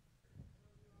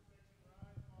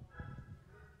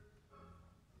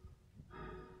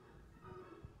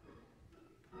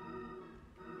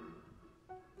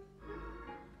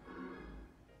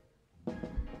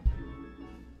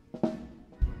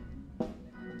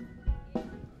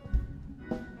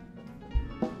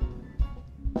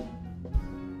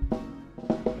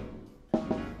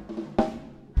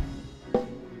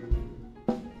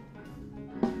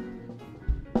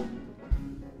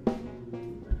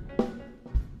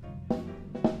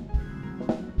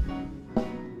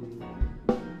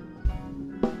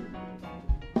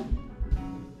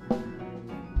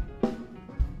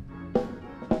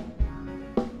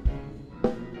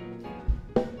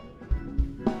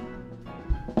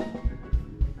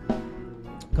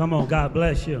 Come on, God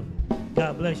bless you.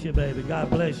 God bless you, baby.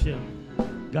 God bless you.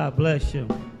 God bless you.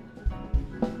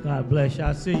 God bless you.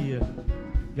 I see you.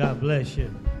 God bless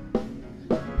you.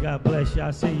 God bless you.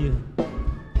 I see you.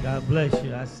 God bless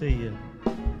you. I see you.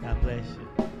 God bless you.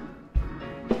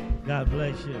 God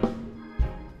bless you.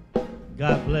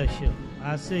 God bless you.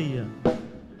 I see you.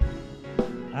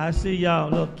 I see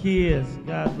y'all, little kids.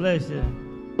 God bless you.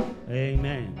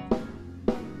 Amen.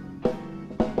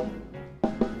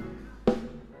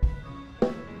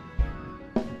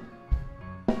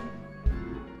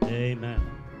 Amen.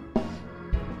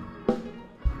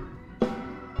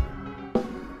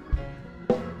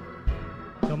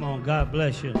 Come on, God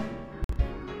bless you.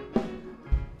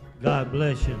 God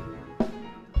bless you.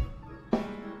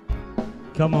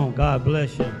 Come on, God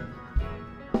bless you.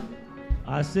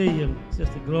 I see you,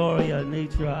 Sister Gloria,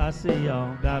 Nitra. I see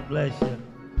y'all. God bless you.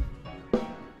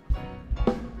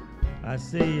 I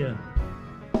see you.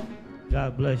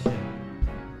 God bless you.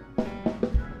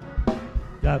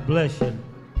 God bless you.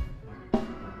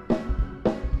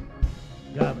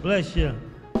 God bless you.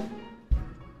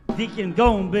 Deacon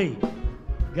Gombe.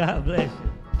 God bless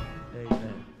you.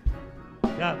 Amen.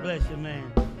 God bless you,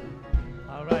 man.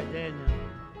 All right, Daniel.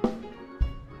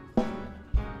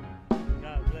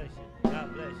 God bless you.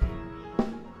 God bless you.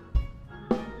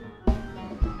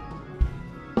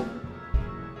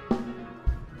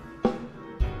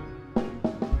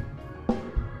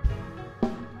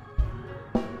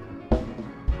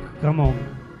 Come on.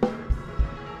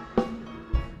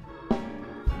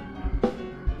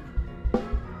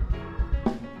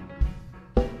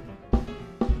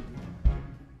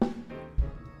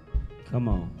 Come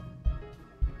on.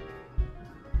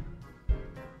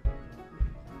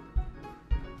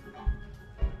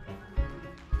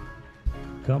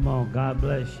 Come on. God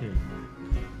bless you.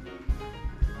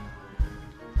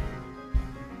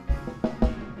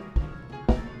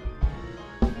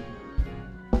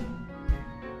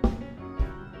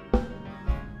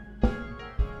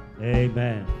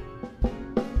 Amen.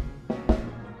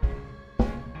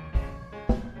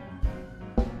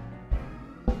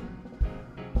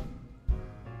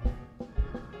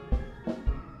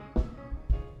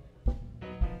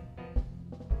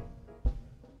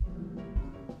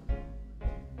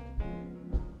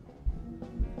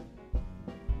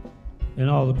 And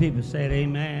all the people said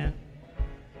amen.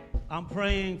 I'm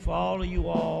praying for all of you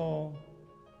all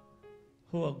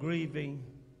who are grieving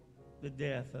the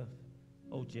death of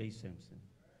O.J. Simpson.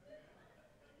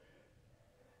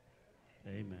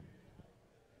 Amen.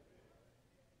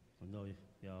 I know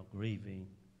y'all grieving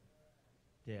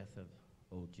death of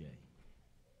O.J.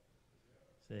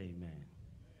 Say amen.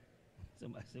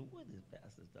 Somebody said, what is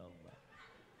Pastor talking about?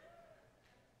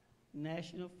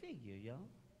 National figure, y'all.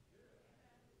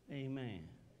 Amen.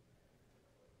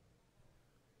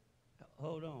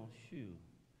 Hold on, shoot.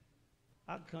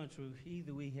 Our country,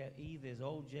 either it's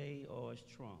OJ or it's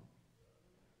Trump.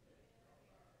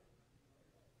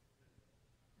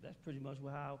 That's pretty much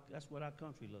that's what our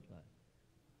country looked like.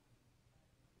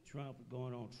 Trump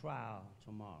going on trial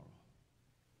tomorrow,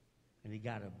 and he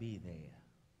got to be there.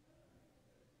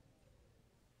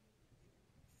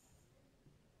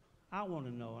 I want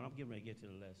to know, and I'm getting ready to get to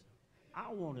the lesson.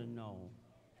 I want to know,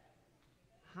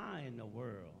 how in the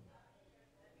world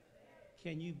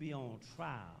can you be on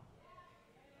trial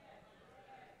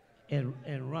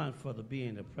and run for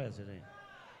being the president?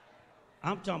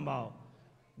 I'm talking about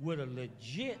with a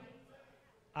legit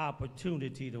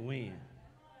opportunity to win.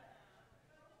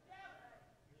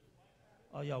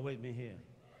 Oh, y'all with me here?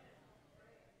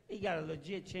 He got a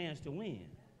legit chance to win.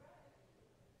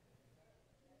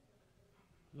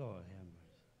 Lord have mercy.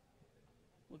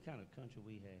 What kind of country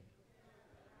we have?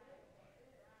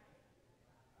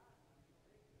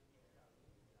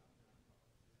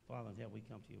 Father in heaven, we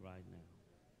come to you right now.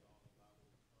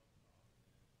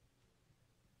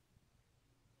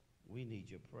 We need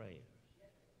your prayers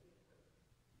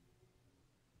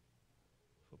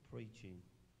for preaching.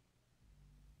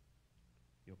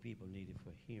 Your people need it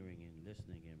for hearing and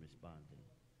listening and responding.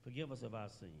 Forgive us of our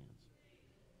sins.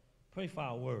 Pray for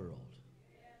our world.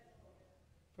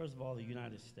 First of all, the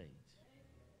United States.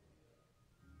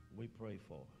 We pray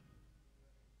for.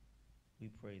 We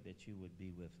pray that you would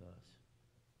be with us,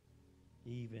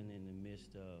 even in the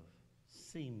midst of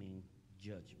seeming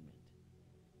judgment.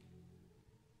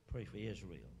 Pray for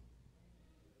Israel,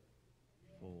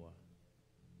 for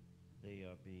they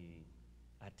are being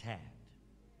attacked.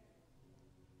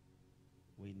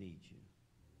 We need you.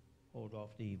 Hold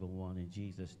off the evil one in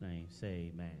Jesus' name.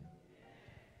 Say amen.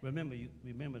 Remember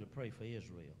to pray for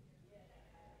Israel.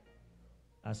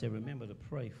 I said, remember to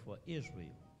pray for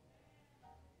Israel.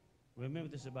 Remember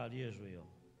this about Israel.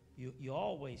 You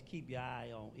always keep your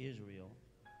eye on Israel.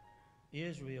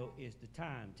 Israel is the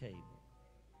timetable.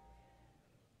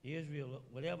 Israel,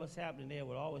 whatever's happening there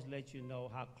will always let you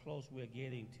know how close we're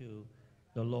getting to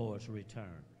the Lord's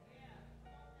return.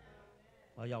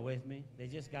 Are y'all with me? They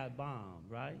just got bombed,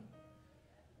 right?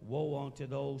 Woe unto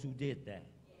those who did that.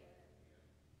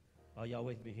 Are y'all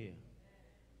with me here?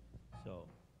 So,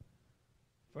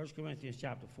 1 Corinthians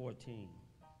chapter 14.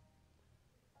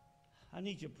 I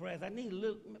need your prayers. I need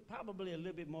probably a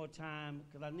little bit more time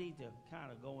because I need to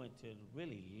kind of go into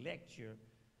really lecture.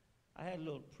 I had a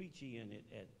little preachy in it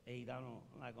at 8. I'm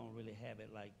not going to really have it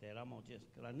like that. I'm going to just,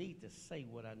 because I need to say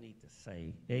what I need to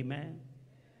say. Amen?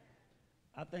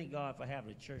 I thank God for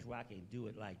having a church where I can do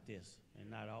it like this and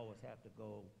not always have to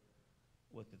go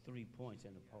with the 3 points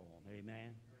in the poem.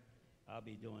 Amen? I'll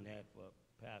be doing that for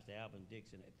Pastor Alvin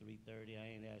Dixon at 3:30. I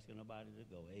ain't asking nobody to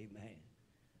go. Amen.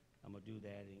 I'm going to do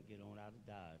that and get on out of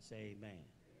Dodge. Say amen.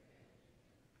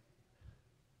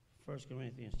 1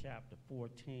 Corinthians chapter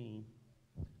 14.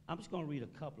 I'm just going to read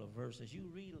a couple of verses.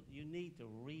 You need to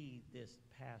read this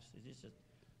passage.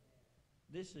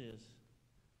 This is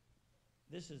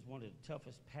one of the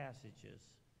toughest passages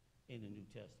in the New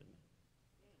Testament.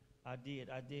 I did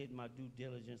my due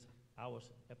diligence.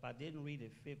 If I didn't read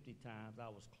it 50 times, I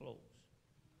was close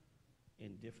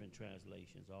in different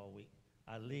translations all week.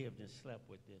 I lived and slept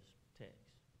with this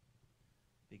text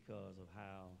because of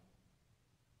how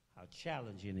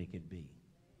challenging it could be.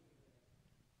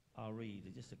 I'll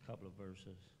read just a couple of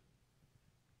verses.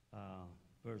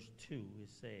 Verse 2, it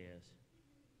says,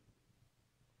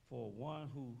 for one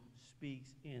who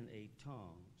speaks in a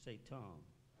tongue, say tongue,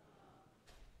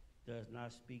 does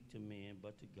not speak to men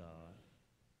but to God.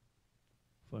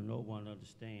 For no one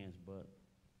understands, but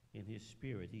in his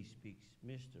spirit he speaks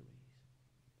mysteries.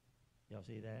 Y'all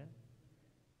see that?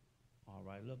 All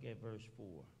right, look at verse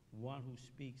 4. One who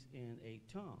speaks in a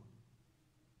tongue.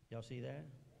 Y'all see that?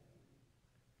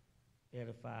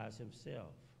 Edifies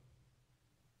himself.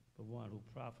 But one who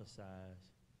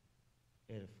prophesies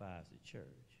edifies the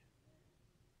church.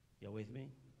 Y'all with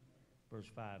me? Verse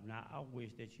 5. Now I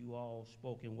wish that you all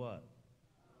spoke in what?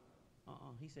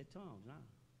 He said tongues. Now,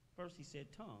 first he said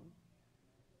tongue.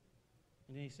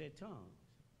 And then he said tongues.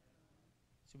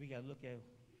 So we got to look at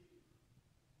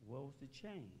what was the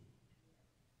change.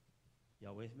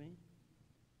 Y'all with me?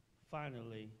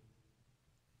 Finally,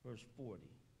 verse 40.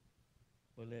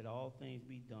 But let all things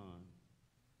be done,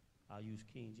 I'll use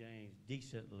King James,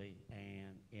 decently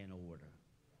and in order.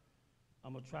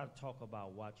 I'm going to try to talk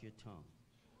about watch your tongue.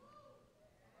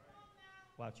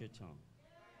 Watch your tongue.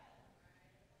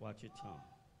 Watch your tongue.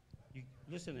 You,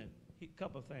 listen to a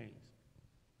couple of things.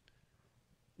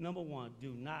 Number one,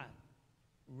 do not,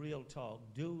 real talk,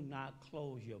 do not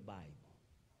close your Bible.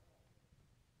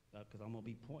 Because I'm going to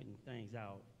be pointing things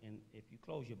out. And if you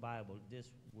close your Bible,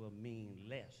 this will mean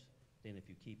less than if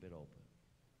you keep it open.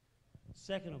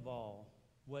 Second of all,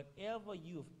 whatever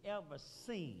you've ever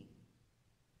seen,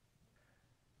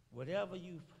 whatever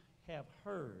you have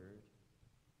heard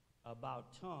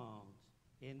about tongues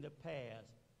in the past,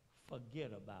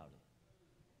 forget about it.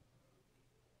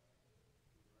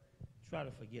 Try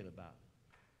to forget about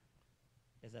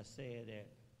it. As I said at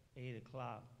 8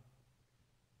 o'clock,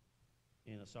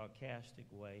 in a sarcastic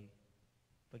way,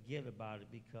 forget about it,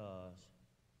 because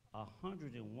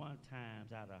 101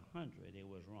 times out of 100 it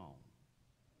was wrong.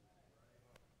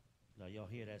 Now y'all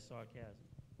hear that sarcasm?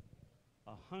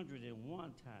 101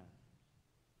 times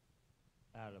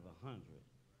out of 100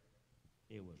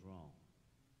 it was wrong.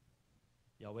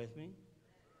 Y'all with me?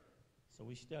 So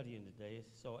we're studying today.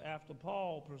 So after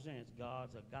Paul presents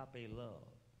God's agape love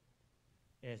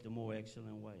as the more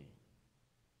excellent way,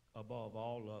 above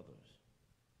all others,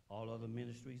 all other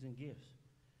ministries and gifts,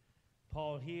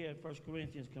 Paul here in 1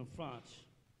 Corinthians confronts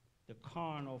the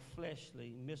carnal,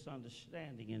 fleshly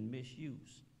misunderstanding and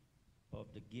misuse of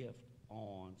the gift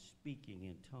on speaking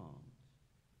in tongues.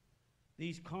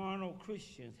 These carnal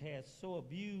Christians had so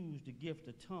abused the gift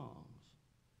of tongues,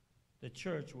 the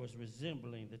church was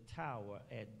resembling the tower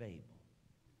at Babel,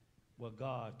 where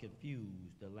God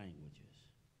confused the languages.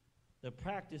 The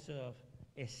practice of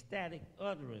ecstatic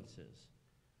utterances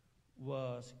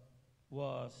was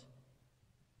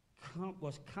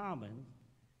common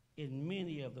in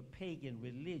many of the pagan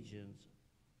religions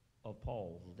of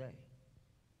Paul's day,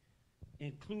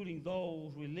 including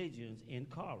those religions in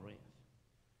Corinth.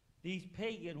 These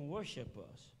pagan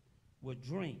worshipers would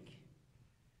drink.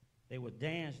 They would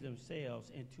dance themselves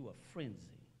into a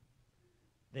frenzy.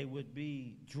 They would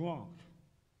be drunk,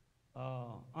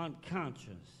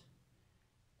 unconscious.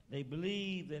 They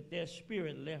believed that their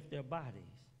spirit left their bodies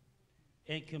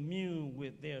and communed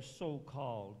with their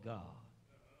so-called God.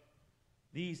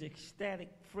 These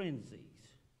ecstatic frenzies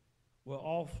were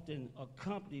often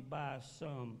accompanied by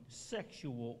some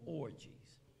sexual orgies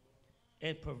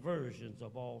and perversions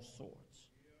of all sorts.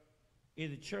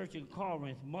 In the church in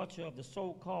Corinth, much of the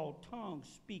so-called tongue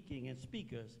speaking and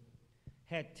speakers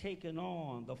had taken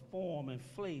on the form and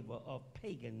flavor of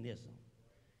paganism.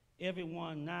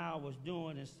 Everyone now was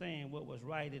doing and saying what was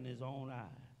right in his own eyes.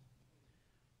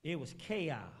 It was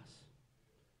chaos,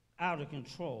 out of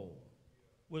control,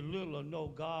 with little or no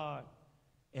God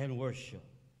and worship.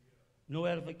 No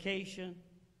edification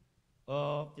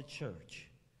of the church,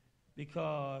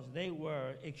 because they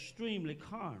were extremely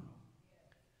carnal.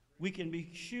 We can be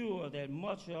sure that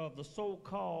much of the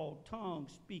so-called tongue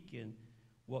speaking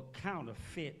were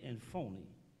counterfeit and phony.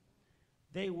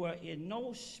 They were in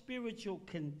no spiritual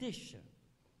condition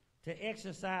to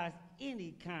exercise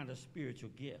any kind of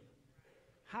spiritual gift.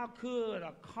 How could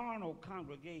a carnal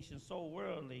congregation, so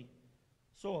worldly,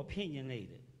 so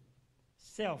opinionated,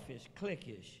 selfish,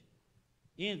 cliquish,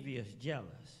 envious,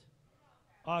 jealous,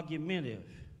 argumentative,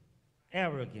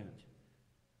 arrogant,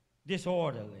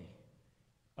 disorderly,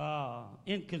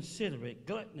 inconsiderate,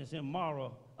 gluttonous,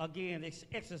 immoral, again,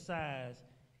 exercise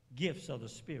gifts of the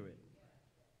Spirit?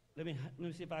 Let me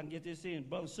see if I can get this in.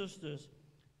 Brothers and sisters,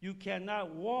 you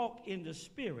cannot walk in the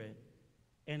Spirit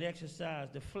and exercise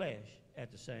the flesh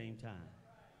at the same time.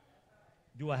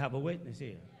 Do I have a witness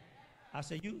here? I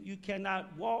say you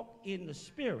cannot walk in the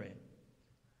Spirit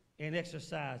and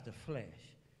exercise the flesh.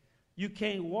 You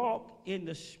can't walk in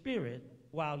the Spirit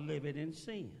while living in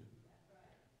sin.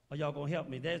 Are y'all going to help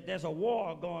me? There's a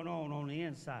war going on the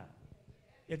inside.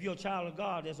 If you're a child of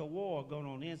God, there's a war going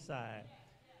on the inside.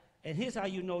 And here's how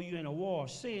you know you're in a war.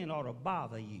 Sin ought to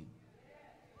bother you.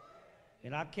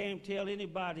 And I can't tell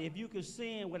anybody, if you can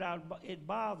sin without it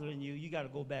bothering you, you got to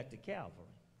go back to Calvary.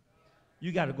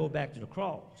 You got to go back to the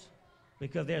cross,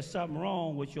 because there's something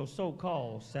wrong with your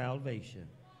so-called salvation.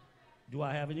 Do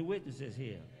I have any witnesses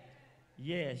here?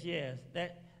 Yes.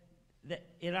 That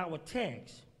in our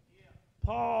text,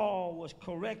 Paul was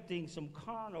correcting some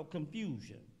carnal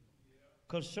confusion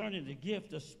concerning the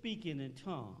gift of speaking in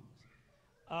tongues.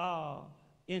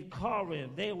 In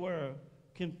Corinth, they were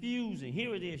confusing.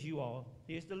 Here it is, you all.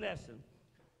 Here's the lesson.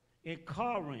 In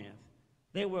Corinth,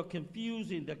 they were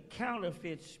confusing the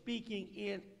counterfeit speaking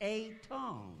in a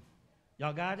tongue.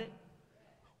 Y'all got it?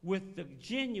 With the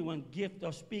genuine gift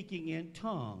of speaking in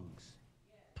tongues,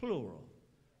 plural.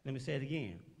 Let me say it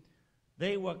again.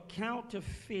 They were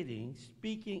counterfeiting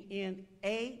speaking in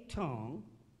a tongue,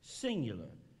 singular,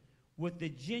 with the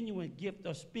genuine gift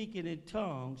of speaking in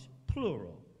tongues,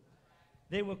 plural.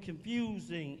 They were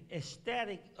confusing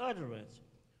ecstatic utterance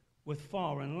with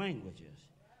foreign languages.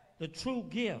 The true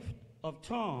gift of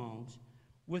tongues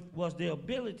was the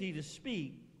ability to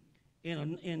speak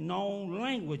in known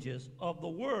languages of the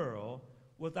world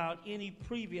without any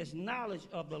previous knowledge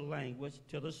of the language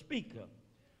to the speaker.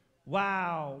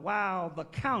 while the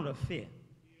counterfeit,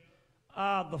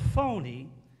 the phony,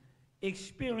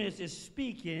 experiences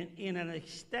speaking in an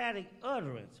ecstatic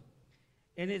utterance,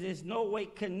 and it is no way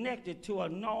connected to a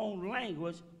known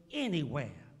language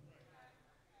anywhere.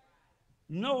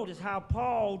 Notice how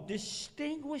Paul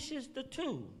distinguishes the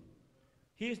two.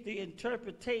 Here's the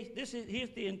interpretation.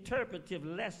 Here's the interpretive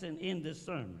lesson in this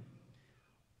sermon.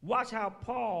 Watch how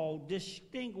Paul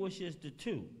distinguishes the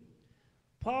two.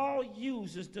 Paul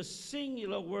uses the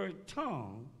singular word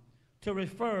tongue to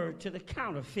refer to the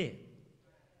counterfeit.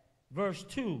 Verse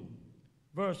 2,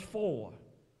 verse 4,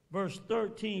 verse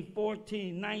 13,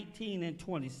 14, 19, and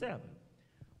 27.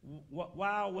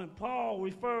 While when Paul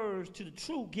refers to the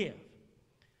true gift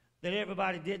that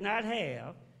everybody did not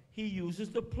have, he uses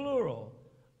the plural.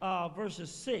 Verses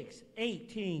 6,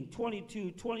 18,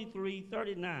 22, 23,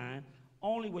 39,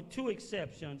 only with two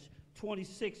exceptions,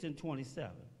 26 and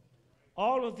 27.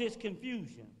 All of this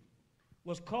confusion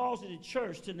was causing the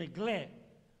church to neglect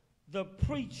the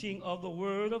preaching of the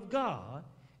word of God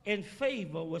in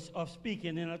favor of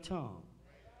speaking in a tongue.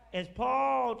 As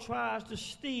Paul tries to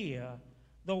steer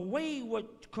the wayward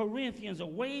Corinthians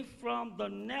away from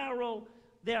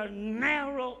their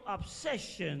narrow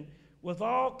obsession with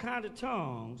all kinds of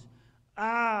tongues,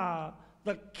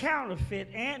 the counterfeit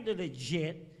and the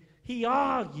legit, he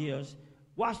argues,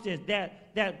 watch this,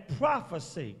 that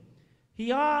prophecy.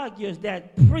 He argues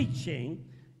that preaching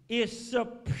is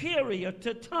superior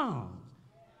to tongues.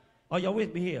 Are y'all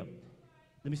with me here?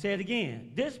 Let me say it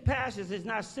again. This passage is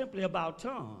not simply about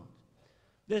tongues.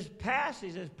 This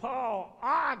passage is Paul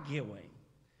arguing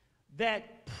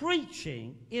that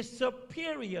preaching is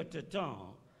superior to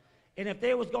tongues. And if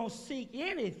they was going to seek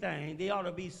anything, they ought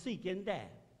to be seeking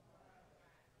that.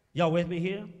 Y'all with me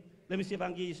here? Let me see if I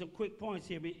can give you some quick points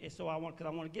here, because I want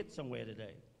to get somewhere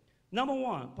today. Number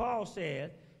one, Paul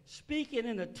said, speaking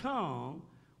in a tongue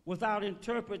without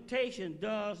interpretation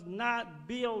does not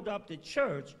build up the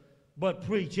church, but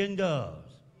preaching does.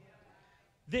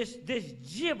 This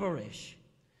gibberish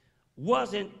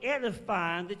wasn't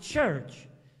edifying the church.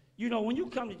 You know, when you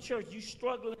come to church, you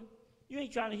struggling, you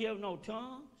ain't trying to hear no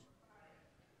tongues.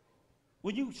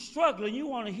 When you struggling, you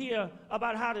want to hear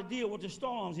about how to deal with the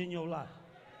storms in your life.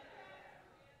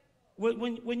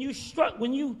 When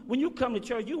you come to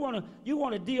church, you want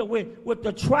to deal with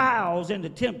the trials and the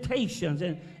temptations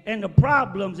and the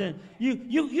problems, and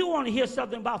you want to hear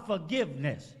something about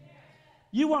forgiveness.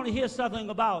 You want to hear something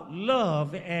about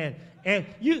love, and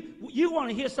you want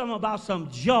to hear something about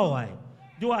some joy.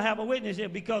 Do I have a witness here?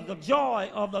 Because the joy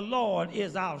of the Lord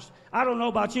is ours. I don't know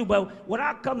about you, but when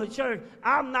I come to church,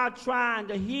 I'm not trying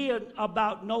to hear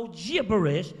about no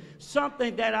gibberish,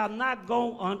 something that I'm not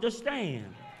going to understand.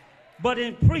 But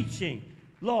in preaching,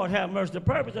 Lord have mercy, the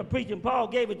purpose of preaching, Paul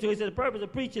gave it to us. He said the purpose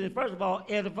of preaching is, first of all,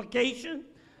 edification.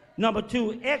 Number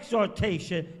two,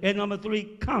 exhortation. And number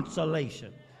three,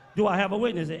 consolation. Do I have a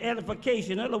witness?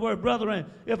 Edification. In other words, brethren,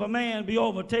 if a man be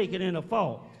overtaken in a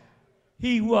fault,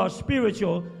 he who is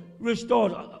spiritual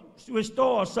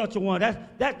restore such a one.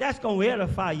 That's going to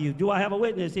edify you. Do I have a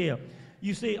witness here?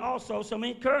 You see, also some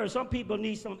encouragement. Some people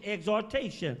need some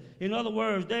exhortation. In other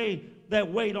words, they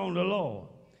that wait on the Lord.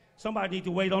 Somebody needs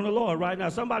to wait on the Lord right now.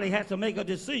 Somebody has to make a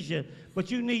decision,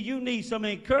 but you need some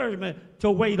encouragement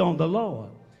to wait on the Lord.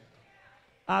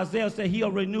 Isaiah said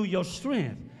he'll renew your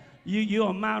strength.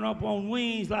 You'll mount up on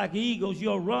wings like eagles.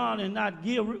 You'll run and not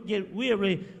get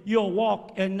weary. You'll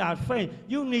walk and not faint.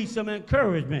 You need some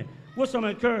encouragement. What's some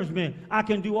encouragement? I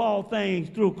can do all things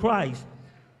through Christ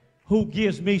who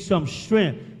gives me some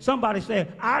strength. Somebody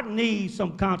said, I need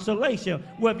some consolation.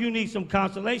 Well, if you need some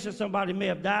consolation, somebody may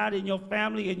have died in your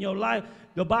family, in your life.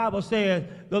 The Bible says,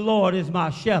 the Lord is my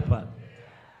shepherd.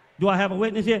 Do I have a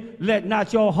witness here? Let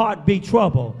not your heart be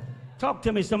troubled. Talk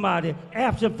to me, somebody.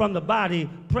 Absent from the body,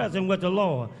 present with the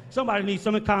Lord. Somebody needs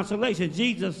some consolation.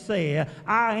 Jesus said,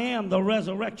 I am the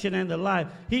resurrection and the life.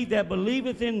 He that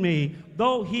believeth in me,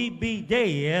 though he be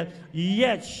dead,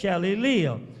 yet shall he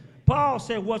live. Paul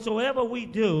said, whatsoever we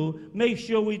do, make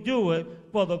sure we do it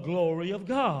for the glory of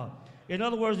God. In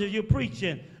other words, if you're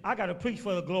preaching, I got to preach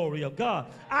for the glory of God.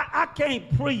 I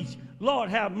can't preach, Lord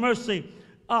have mercy,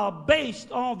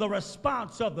 based on the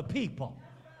response of the people.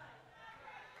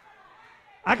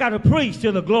 I got to preach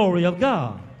to the glory of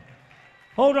God.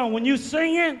 Hold on, when you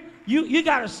singing, you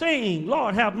got to sing,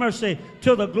 Lord have mercy,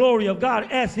 to the glory of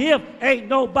God, as if ain't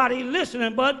nobody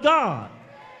listening but God.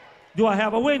 Do I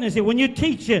have a witness here? When you're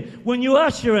teaching, when you're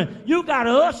ushering, you got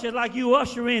to usher like you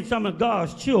usher in some of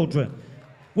God's children.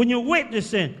 When you're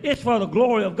witnessing, it's for the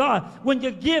glory of God. When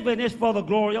you're giving, it's for the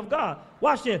glory of God.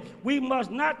 Watch this. We must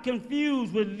not confuse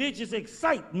religious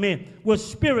excitement with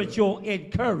spiritual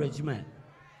encouragement.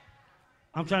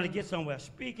 I'm trying to get somewhere.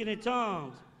 Speaking in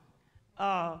tongues.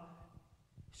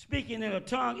 Speaking in a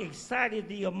tongue excited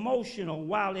the emotional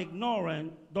while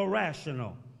ignoring the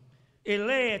rational. It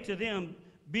led to them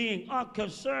being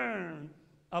unconcerned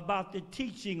about the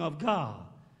teaching of God.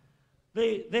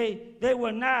 They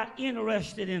were not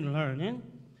interested in learning.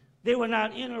 They were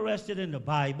not interested in the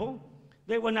Bible.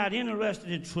 They were not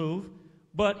interested in truth,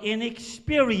 but in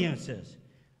experiences.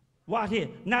 What here?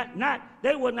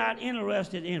 They were not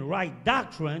interested in right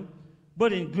doctrine,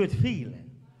 but in good feeling.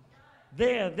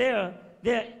 Their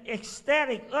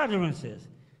ecstatic utterances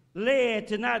led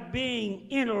to not being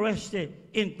interested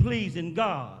in pleasing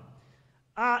God.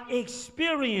 Our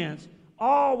experience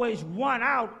always won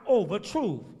out over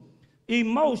truth.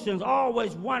 Emotions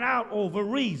always won out over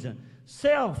reason.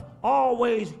 Self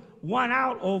always won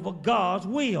out over God's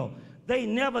will. They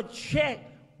never checked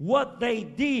what they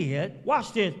did,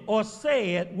 watch this, or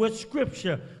said with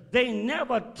Scripture. They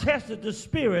never tested the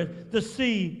Spirit to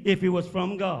see if it was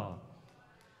from God.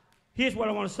 Here's what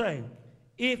I want to say.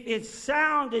 If it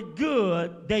sounded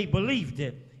good, they believed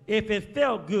it. If it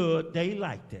felt good, they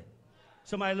liked it.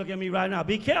 Somebody look at me right now.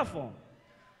 Be careful.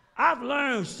 I've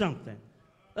learned something.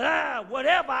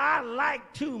 Whatever I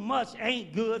like too much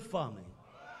ain't good for me.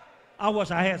 I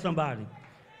wish I had somebody.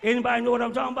 Anybody know what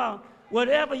I'm talking about?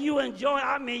 Whatever you enjoy,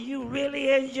 I mean, you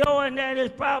really enjoying that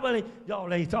is probably,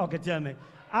 y'all ain't talking to me.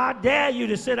 I dare you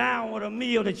to sit down with a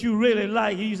meal that you really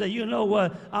like. You say, you know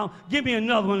what, give me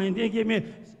another one and then give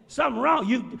me something wrong.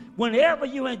 Whenever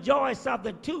you enjoy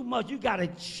something too much, you got to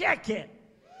check it.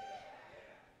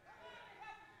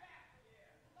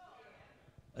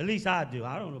 At least I do.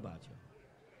 I don't know about you.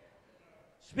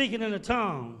 Speaking in the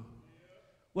tongue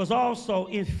was also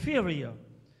an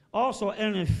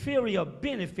inferior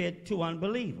benefit to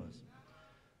unbelievers.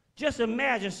 Just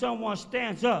imagine someone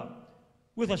stands up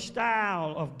with a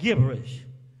style of gibberish.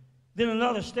 Then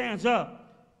another stands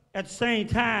up at the same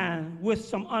time with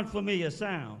some unfamiliar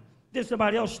sound. Then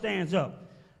somebody else stands up,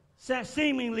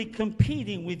 seemingly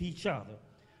competing with each other.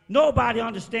 Nobody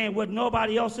understands what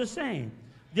nobody else is saying.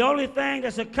 The only thing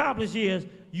that's accomplished is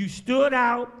you stood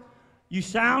out, you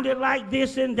sounded like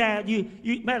this and that.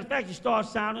 Matter of fact, you start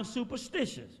sounding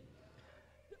superstitious.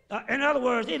 In other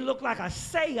words, it looked like a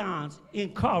seance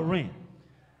in Corinth.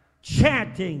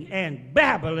 Chanting and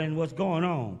babbling was going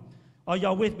on. Are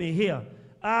y'all with me here?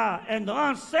 And the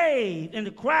unsaved in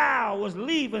the crowd was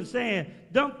leaving saying,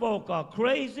 them folk are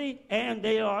crazy and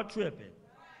they are tripping.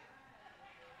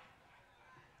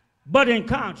 But in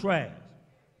contrast,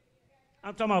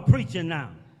 I'm talking about preaching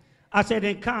now. I said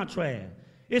in contrast,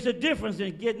 it's a difference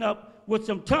in getting up with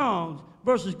some tongues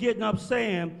versus getting up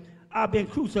saying, I've been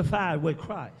crucified with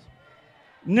Christ.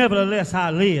 Nevertheless,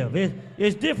 I live.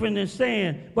 It's different than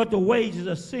saying, but the wages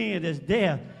of sin is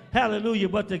death. Hallelujah.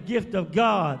 But the gift of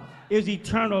God is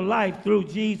eternal life through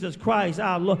Jesus Christ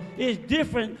our Lord. It's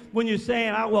different when you're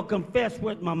saying, I will confess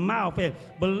with my mouth and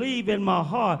believe in my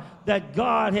heart that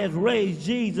God has raised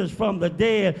Jesus from the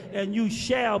dead, and you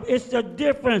shall. It's the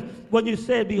difference when you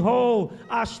say, behold,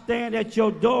 I stand at your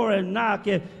door and knock,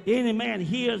 and any man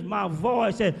hears my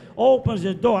voice and opens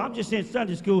the door. I'm just in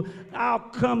Sunday school. I'll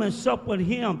come and sup with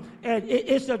him. And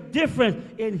it's a difference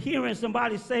in hearing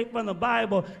somebody say from the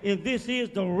Bible, and this is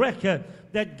the record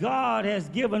that God has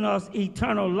given us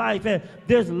eternal life, and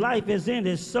this life is in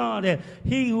his Son, and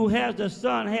he who has the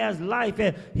Son has life,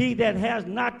 and he that has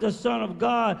not the Son of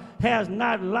God has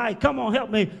not life. Come on,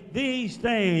 help me. These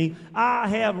things I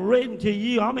have written to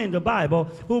you, I'm in the Bible,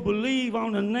 who believe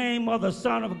on the name of the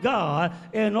Son of God,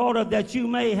 in order that you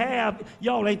may have,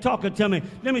 y'all ain't talking to me.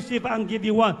 Let me see if I can give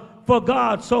you one. For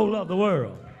God so loved the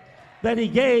world, that he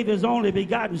gave his only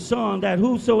begotten Son, that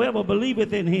whosoever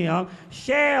believeth in him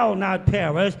shall not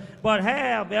perish, but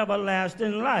have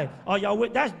everlasting life. Are y'all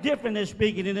with? That's different than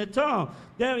speaking in the tongue.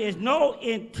 There is no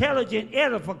intelligent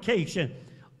edification,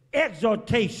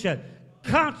 exhortation,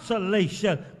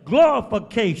 consolation,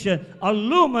 glorification,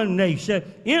 illumination,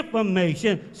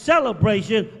 information,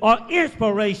 celebration, or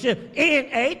inspiration in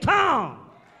a tongue.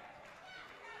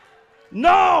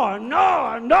 Nor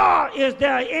is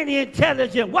there any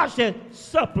intelligent, watch that,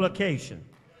 supplication.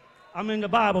 I'm in the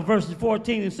Bible, verses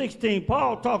 14 and 16.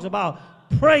 Paul talks about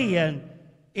praying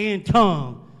in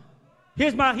tongues.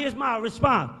 Here's my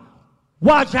response.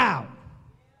 Watch out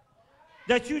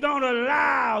that you don't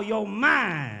allow your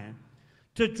mind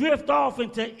to drift off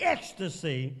into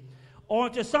ecstasy or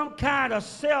into some kind of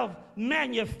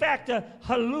self-manufactured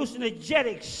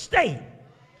hallucinogenic state.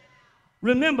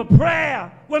 Remember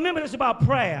prayer. Remember this about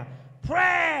prayer.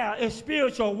 Prayer is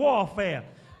spiritual warfare.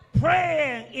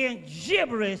 Praying in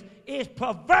gibberish is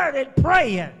perverted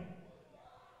praying.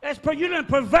 You done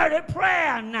perverted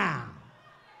prayer now.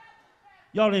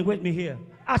 Y'all ain't with me here.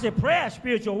 I said prayer is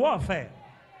spiritual warfare.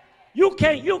 You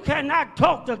cannot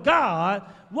talk to God,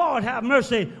 Lord have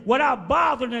mercy, without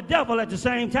bothering the devil at the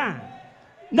same time.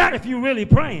 Not if you're really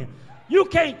praying. You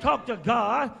can't talk to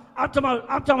God. I'm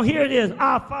talking, here it is,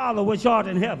 our Father which art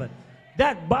in heaven.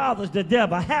 That bothers the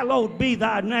devil. Hallowed be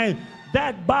thy name.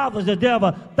 That bothers the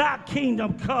devil. Thy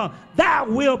kingdom come. Thy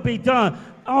will be done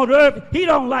on earth. He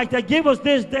don't like that. Give us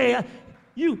this day.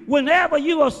 Whenever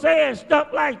you are saying stuff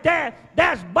like that,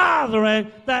 that's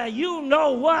bothering that you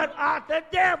know what are the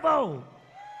devil.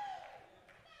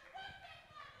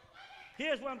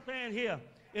 Here's what I'm saying here.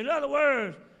 In other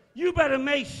words, you better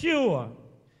make sure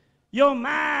your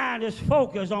mind is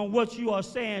focused on what you are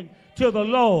saying to the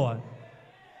Lord.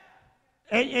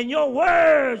 And your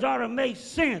words ought to make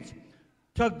sense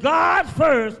to God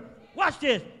first. Watch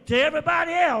this. To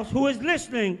everybody else who is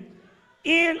listening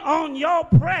in on your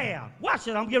prayer. Watch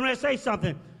it. I'm getting ready to say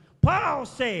something. Paul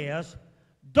says,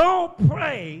 don't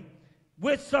pray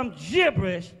with some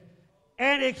gibberish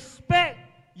and expect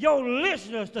your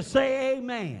listeners to say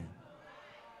amen.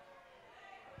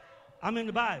 I'm in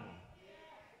the Bible.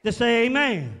 To say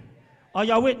amen. Are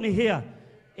y'all with me here?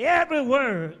 Every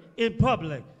word in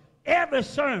public, every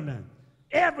sermon,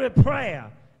 every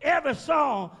prayer, every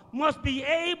song must be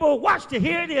able, watch to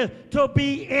hear it is, to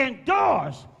be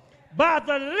endorsed by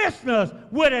the listeners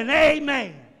with an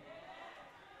amen.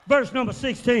 Verse number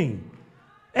 16.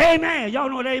 Amen. Y'all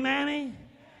know what amen means?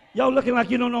 Y'all looking like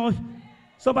you don't know.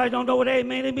 Somebody don't know what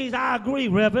amen it means. I agree,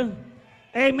 Reverend.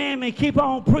 Amen means keep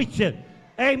on preaching.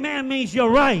 Amen means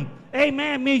you're right.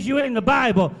 Amen means you're in the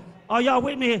Bible. Are y'all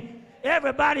with me?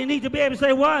 Everybody needs to be able to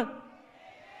say what?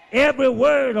 Every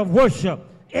word of worship,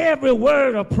 every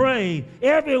word of praise,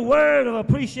 every word of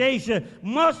appreciation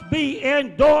must be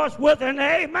endorsed with an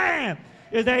amen.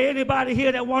 Is there anybody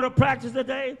here that want to practice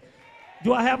today?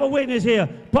 Do I have a witness here?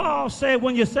 Paul said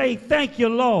when you say thank you,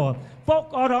 Lord, folk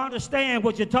ought to understand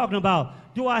what you're talking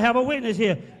about. Do I have a witness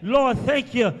here? Lord,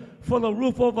 thank you for the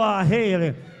roof over our head.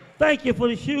 And thank you for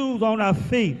the shoes on our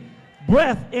feet,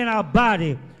 breath in our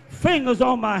body, fingers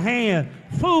on my hand,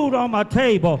 food on my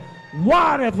table,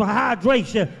 water for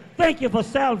hydration. Thank you for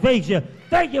salvation.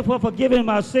 Thank you for forgiving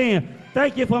my sin.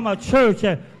 Thank you for my church.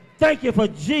 And thank you for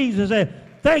Jesus. And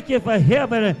thank you for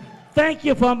heaven. And thank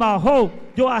you for my hope.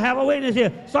 Do I have a witness here?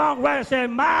 Songwriter said,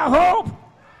 my hope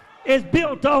is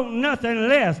built on nothing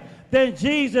less than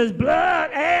Jesus'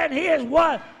 blood and his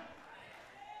what?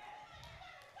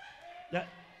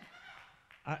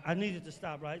 I needed to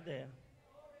stop right there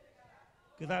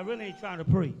because I really ain't trying to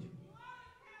preach.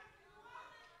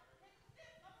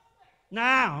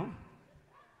 Now,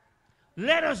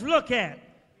 let us look at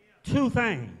two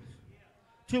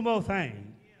more things.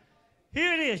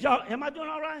 Here it is. Y'all, am I doing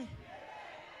all right?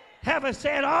 Having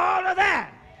said all of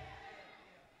that,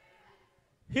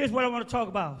 here's what I want to talk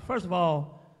about. First of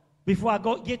all, before I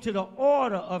get to the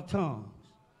order of tongues,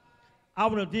 I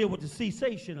want to deal with the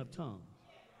cessation of tongues.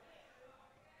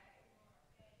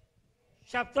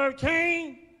 Chapter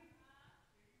 13,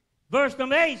 verse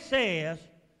number 8 says,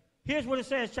 here's what it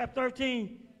says, chapter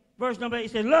 13, verse number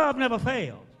 8 says, love never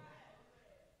fails.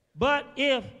 But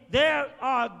if there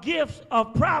are gifts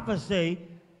of prophecy,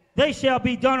 they shall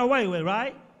be done away with,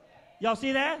 right? Y'all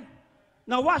see that?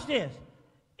 Now watch this.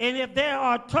 And if there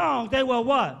are tongues, they will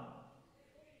what?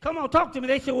 Come on, talk to me.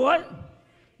 They said what?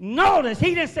 Notice,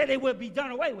 he didn't say they would be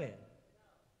done away with.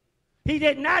 He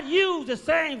did not use the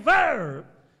same verb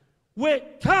with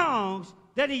tongues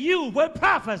that he used with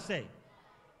prophecy.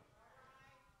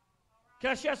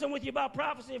 Can I share something with you about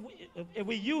prophecy? If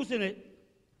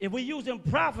we're using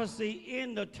prophecy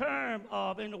in the term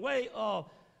of, in the way of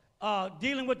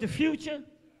dealing with the future,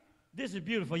 this is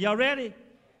beautiful. Y'all ready?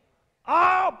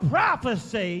 All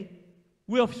prophecy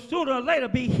will sooner or later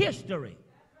be history.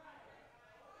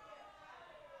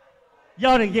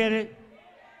 Y'all didn't get it?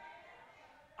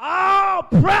 All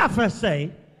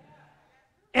prophecy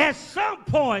at some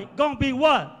point gonna be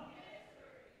what?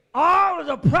 All of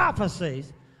the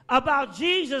prophecies about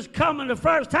Jesus coming the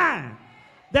first time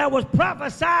that was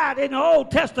prophesied in the Old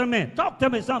Testament. Talk to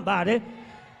me, somebody.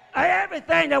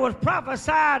 Everything that was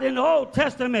prophesied in the Old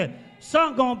Testament,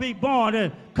 son gonna be born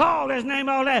and call his name,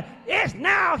 all that, it's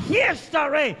now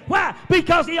history. Why?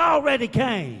 Because he already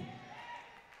came.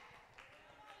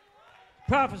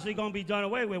 Prophecy gonna be done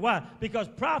away with. Why? Because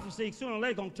prophecy sooner or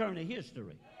later gonna turn to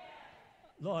history.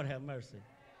 Lord have mercy.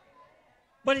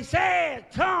 But he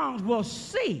said tongues will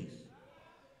cease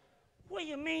What do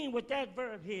you mean with that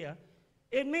verb here?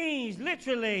 It means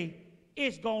literally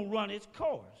it's going to run its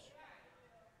course.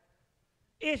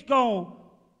 It's going to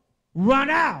run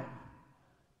out.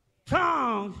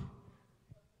 Tongues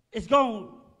is going to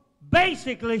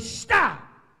basically stop.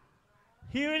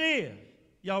 Here it is.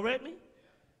 Y'all ready me?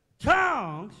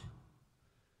 Tongues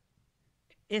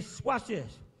is, watch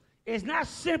this, it's not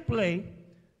simply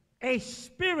a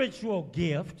spiritual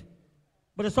gift,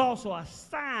 but it's also a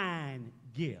sign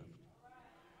gift.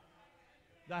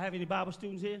 Do I have any Bible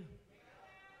students here?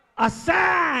 A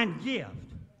sign gift.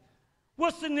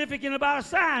 What's significant about a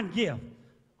sign gift?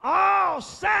 All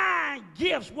sign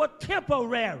gifts were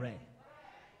temporary.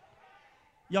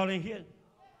 Y'all didn't hear?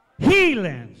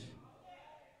 Healings,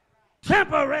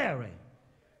 temporary.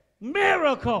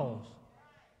 Miracles,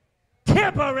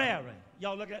 temporary.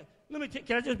 Y'all look at,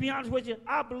 can I just be honest with you?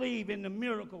 I believe in the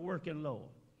miracle working Lord.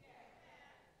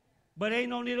 But ain't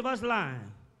no need of us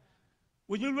lying.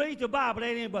 When you read the Bible,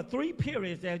 there ain't but 3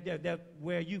 periods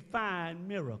where you find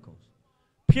miracles.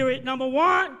 Period number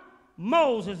 1,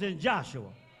 Moses and Joshua.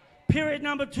 Period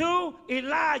number 2,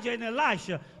 Elijah and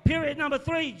Elisha. Period number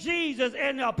 3, Jesus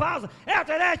and the apostles.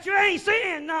 After that, you ain't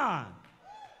seeing none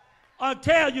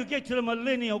until you get to the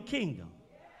millennial kingdom.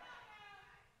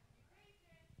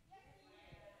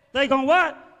 They gonna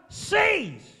what?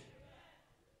 Cease.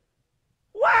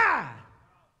 Why?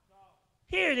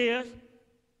 Here it is.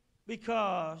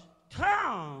 Because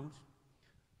tongues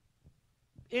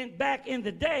back in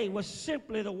the day was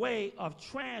simply the way of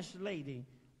translating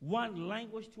one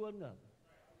language to another.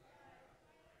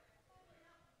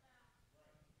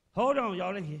 Hold on,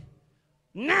 y'all in here.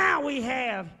 Now we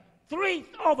have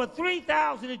over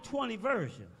 3,020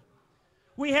 versions.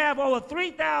 We have over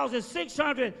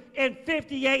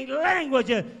 3,658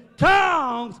 languages.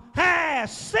 Tongues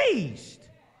has ceased.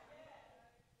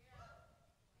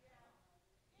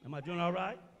 Am I doing all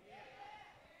right?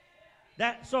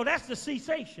 So that's the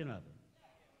cessation of it.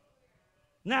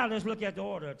 Now let's look at the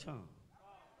order of tongues.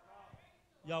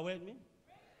 Y'all with me?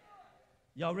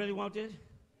 Y'all really want this?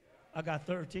 I got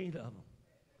 13 of them.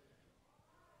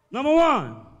 Number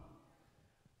 1,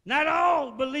 not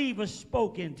all believers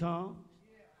spoke in tongues.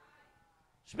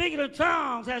 Speaking of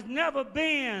tongues has never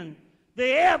been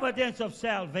the evidence of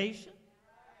salvation.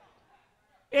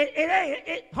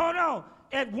 Hold on.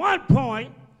 At one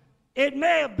point, it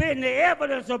may have been the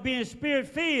evidence of being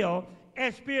spirit-filled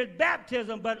and spirit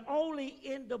baptism, but only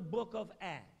in the book of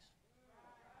Acts.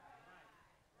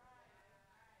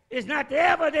 It's not the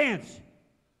evidence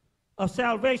of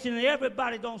salvation, and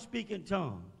everybody don't speak in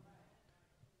tongues.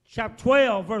 Chapter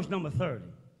 12, verse number 30.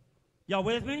 Y'all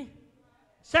with me?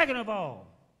 Second of all,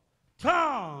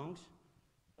 tongues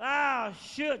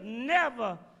should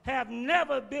never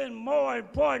been more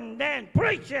important than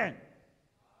preaching.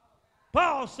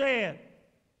 Paul said,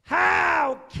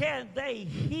 how can they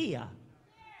hear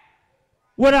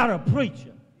without a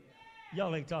preacher?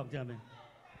 Y'all ain't talking to me.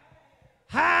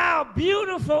 How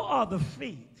beautiful are the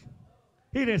feet.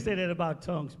 He didn't say that about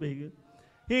tongue speakers.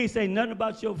 He didn't say nothing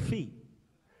about your feet.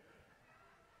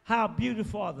 How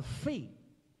beautiful are the feet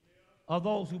of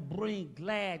those who bring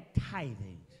glad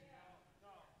tidings.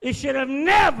 It should have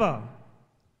never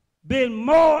been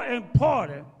more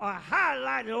important or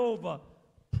highlighted over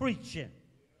preaching.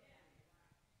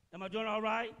 Am I doing all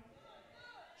right?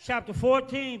 Chapter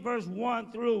 14, verse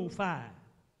 1 through 5.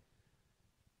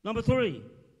 Number 3.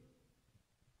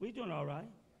 We doing all right?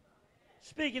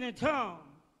 Speaking in tongues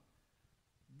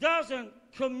doesn't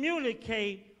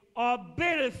communicate or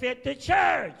benefit the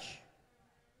church.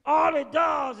 All it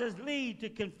does is lead to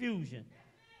confusion.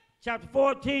 Chapter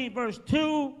 14, verse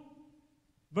 2,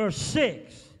 verse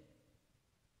 6.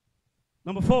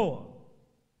 Number 4.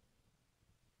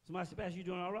 Somebody said, Pastor, you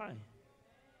doing all right?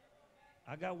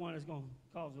 I got one that's going to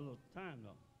cause a little time,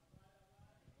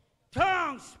 though.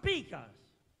 Tongue speakers.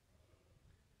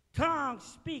 Tongue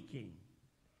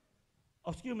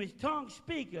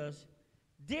speakers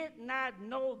did not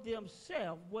know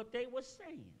themselves what they were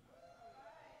saying.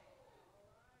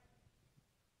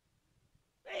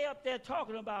 They up there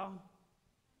talking about,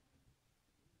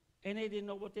 and they didn't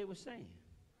know what they were saying.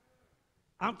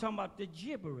 I'm talking about the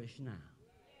gibberish now.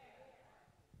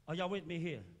 Are y'all with me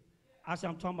here? I said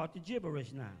I'm talking about the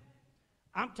gibberish now.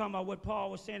 I'm talking about what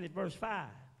Paul was saying in verse 5,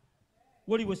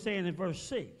 what he was saying in verse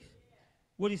 6,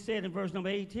 what he said in verse number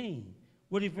 18,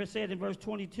 what he said in verse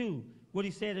 22, what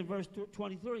he said in verse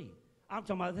 23. I'm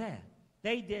talking about that.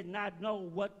 They did not know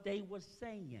what they were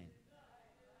saying.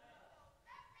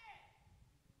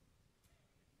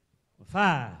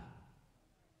 5,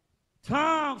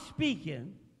 tongue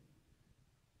speaking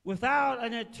without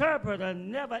an interpreter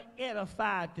never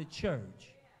edified the church.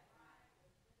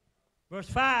 Verse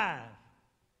 5,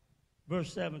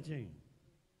 verse 17.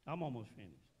 I'm almost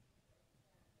finished.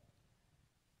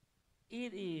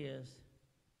 It is,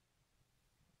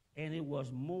 and it was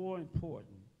more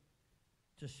important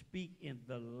to speak in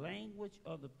the language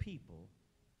of the people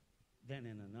than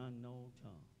in an unknown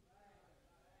tongue.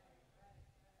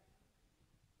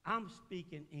 I'm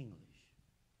speaking English.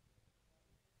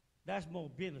 That's more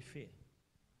benefit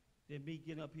than me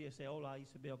getting up here and say, hola,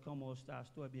 Isabel, como está?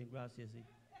 Estoy bien, gracias.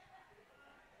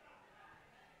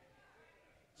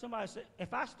 Somebody said,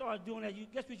 if I start doing that,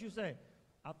 guess what you say?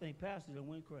 I think Pastor done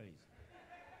went crazy.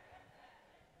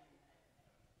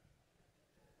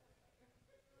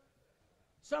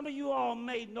 Some of you all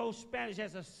may know Spanish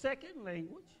as a second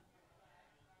language.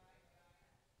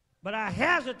 But I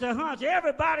hazard to hunch,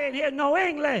 everybody in here know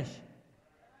English.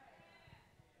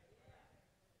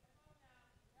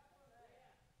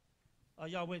 Are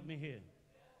y'all with me here?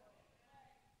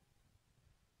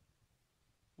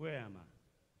 Where am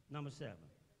I? Number 7.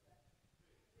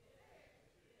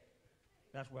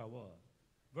 That's where I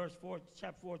was.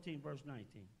 Chapter 14, verse 19.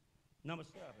 Number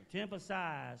 7. To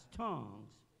emphasize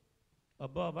tongues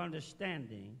above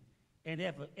understanding and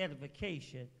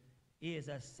edification is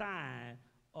a sign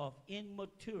of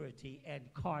immaturity and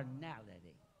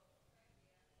carnality.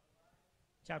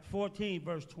 Chapter 14,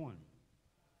 verse 20.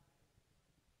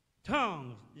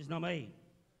 Tongues, this is number 8,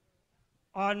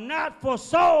 are not for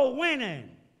soul winning.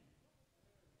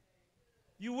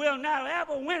 You will not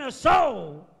ever win a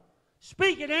soul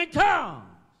speaking in tongues.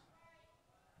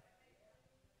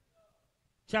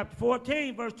 Chapter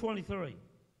 14, verse 23.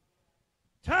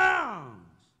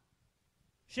 Tongues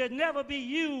should never be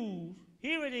used,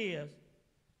 here it is,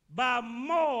 by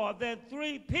more than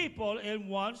 3 people in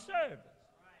one service.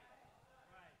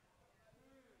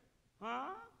 Huh?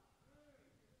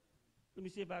 Let me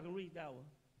see if I can read that one.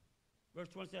 Verse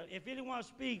 27. If anyone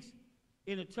speaks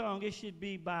in a tongue, it should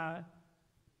be by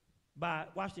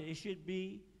watch this, it should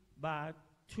be by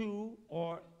 2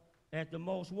 or at the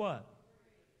most what?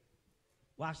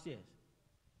 Watch this.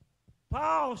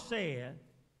 Paul said,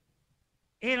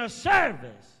 in a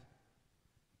service,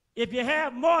 if you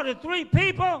have more than 3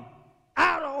 people,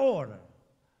 out of order.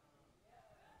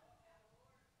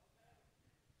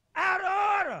 Out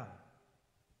of order.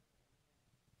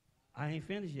 I ain't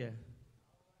finished yet.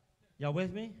 Y'all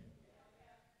with me?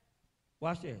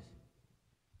 Watch this.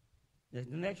 The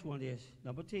next one is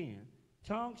number 10.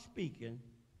 Tongue speaking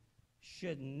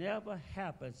should never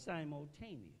happen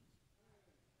simultaneously.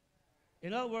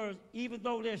 In other words, even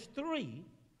though there's 3,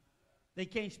 they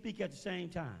can't speak at the same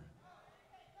time.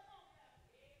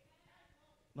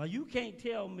 Now, you can't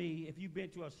tell me if you've been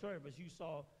to a service, you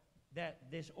saw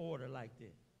this order like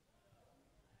this.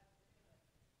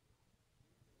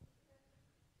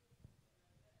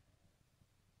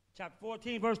 Chapter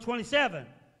 14, verse 27.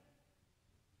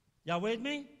 Y'all with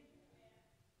me?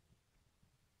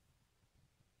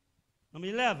 Number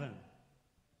 11.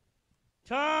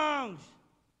 Tongues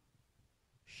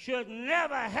should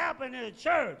never happen in the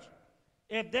church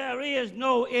if there is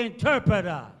no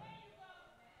interpreter.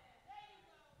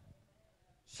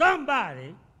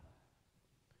 Somebody,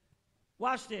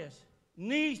 watch this,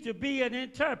 needs to be an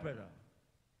interpreter.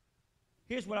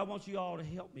 Here's what I want you all to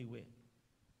help me with.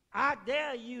 I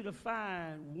dare you to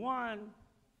find one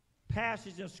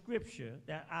passage of Scripture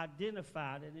that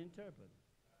identified an interpreter.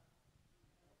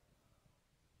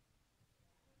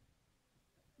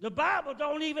 The Bible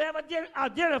don't even ever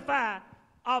identify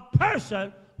a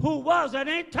person who was an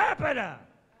interpreter.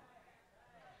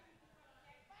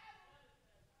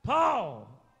 Paul,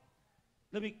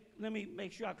 let me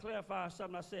make sure I clarify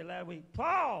something I said last week.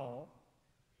 Paul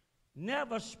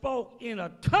never spoke in a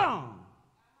tongue,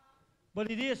 but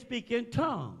he did speak in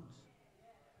tongues.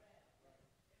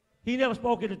 He never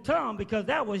spoke in a tongue because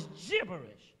that was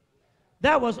gibberish.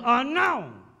 That was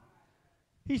unknown.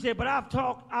 He said, but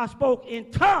I spoke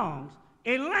in tongues,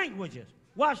 in languages.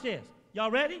 Watch this. Y'all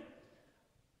ready?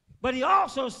 But he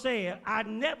also said, I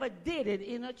never did it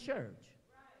in a church.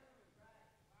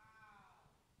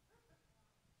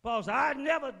 Paul said,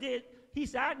 he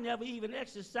said, I never even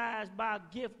exercised my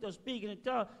gift of speaking in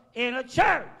tongues in a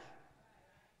church.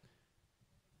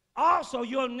 Also,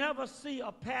 you'll never see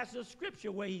a passage of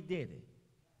Scripture where he did it.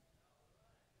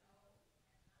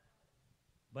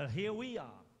 But here we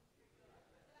are.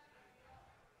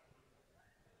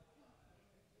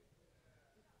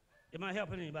 Am I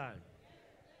helping anybody?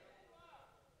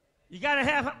 You got to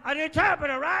have an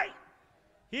interpreter, right?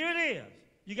 Here it is.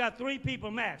 You got 3 people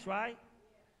max, right?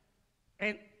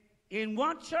 And in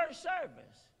one church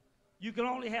service, you can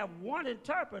only have one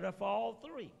interpreter for all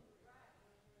 3.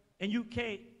 And you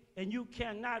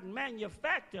cannot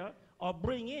manufacture or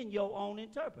bring in your own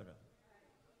interpreter.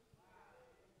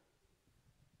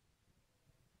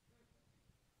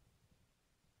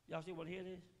 Y'all see what here it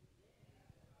is?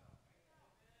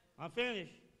 I'm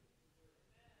finished.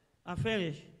 I'm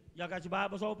finished. Y'all got your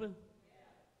Bibles open?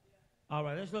 All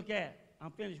right, let's look at.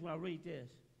 I'm finished when I read this.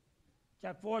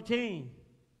 Chapter 14,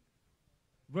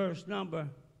 verse number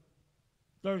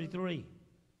 33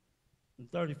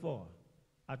 and 34.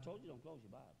 I told you don't close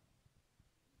your Bible.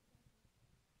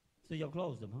 So y'all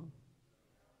closed them, huh?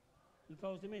 You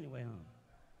closed them anyway, huh?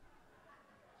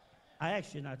 I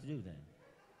asked you not to do that.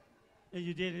 And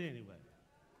you did it anyway.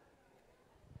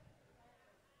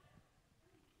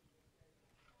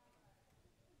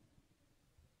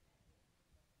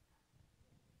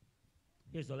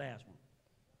 Here's the last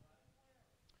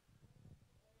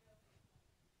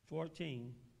one.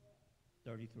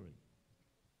 14:33.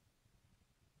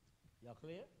 Y'all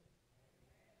clear?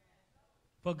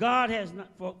 For God is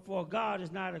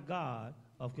not a God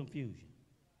of confusion,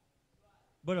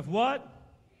 but of what?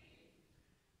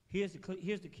 Here's the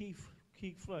key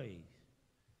phrase.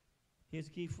 Here's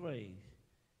the key phrase.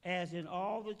 As in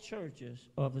all the churches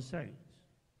of the saints.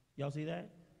 Y'all see that?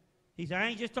 He said, I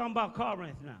ain't just talking about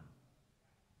Corinth now.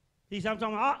 He said,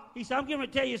 I'm going to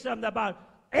tell you something about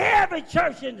every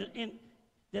church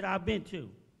that I've been to.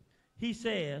 He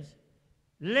says,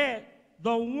 let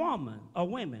the woman, or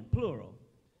women, plural,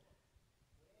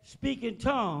 speak in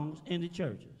tongues in the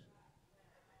churches.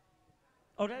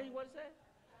 Oh, that ain't what it said?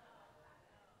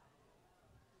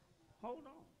 Hold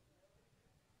on.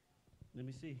 Let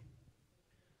me see.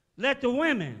 Let the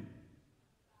women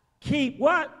keep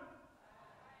what?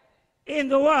 In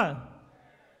the what?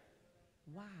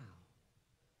 Wow.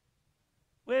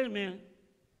 Wait a minute.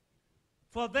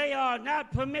 For they are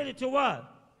not permitted to what?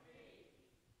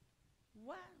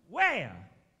 What? Where?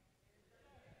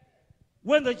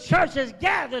 When the church is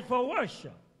gathered for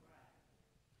worship.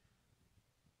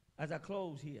 As I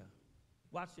close here,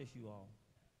 watch this, you all.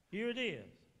 Here it is.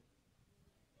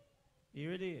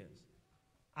 Here it is.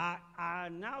 I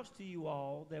announced to you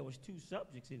all there was 2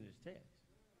 subjects in this text.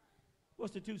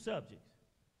 What's the 2 subjects?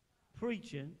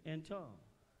 Preaching and tongues.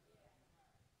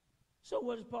 So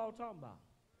what is Paul talking about?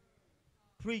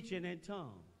 Preaching and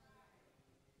tongues.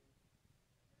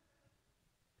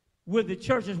 With the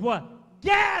church is what?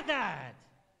 Gathered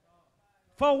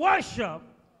for worship,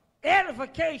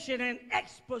 edification, and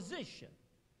exposition.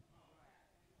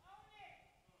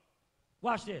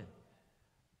 Watch this.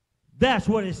 That's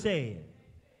what it said.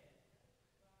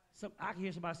 I can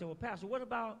hear somebody say, well, Pastor, what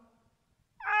about,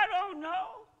 I don't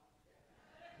know.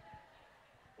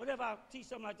 Whatever I teach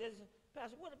something like this,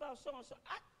 Pastor, what about so-and-so?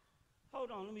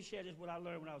 Hold on, let me share this, what I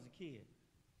learned when I was a kid.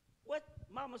 What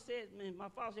Mama said, my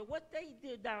father said, what they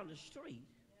did down the street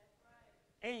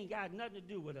ain't got nothing to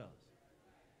do with us.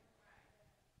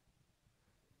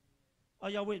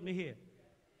 Are y'all with me here?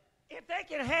 If they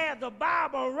can have the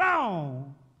Bible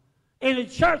wrong in the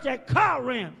church at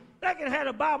Corinth, they can have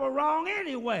the Bible wrong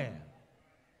anywhere.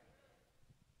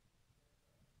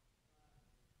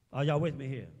 Are y'all with me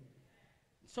here?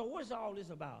 So what's all this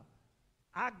about?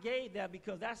 I gave that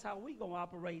because that's how we going to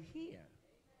operate here.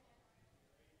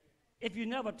 If you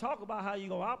never talk about how you're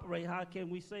going to operate, how can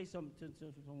we say something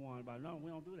to someone about it? No, we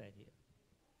don't do that here.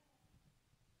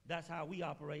 That's how we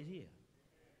operate here.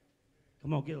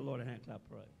 Come on, give the Lord a hand clap,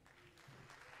 pray.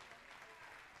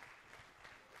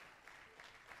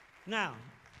 Now,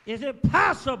 is it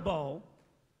possible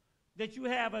that you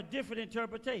have a different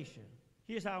interpretation?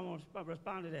 Here's how I want to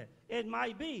respond to that. It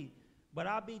might be, but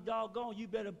I'll be doggone, you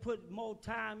better put more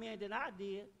time in than I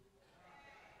did.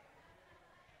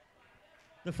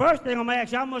 The first thing I'm going to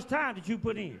ask you, how much time did you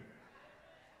put in?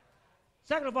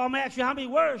 Second of all, I'm going to ask you, how many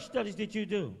word studies did you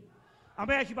do? I'm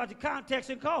going to ask you about the context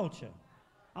and culture.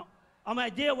 I'm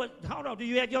going to deal with, hold on, do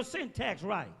you have your syntax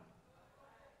right?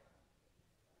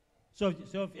 So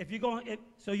if you're going,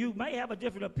 so you may have a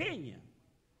different opinion,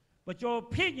 but your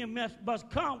opinion must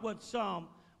come with some,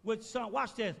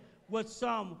 watch this, with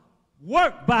some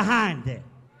work behind it.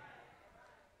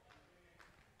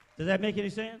 Does that make any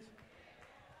sense?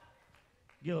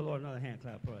 Give the Lord another hand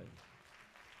clap, praise.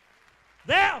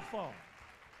 Therefore,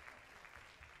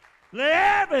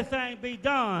 let everything be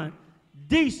done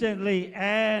decently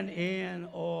and in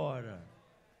order.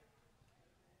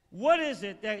 What is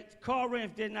it that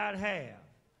Corinth did not have?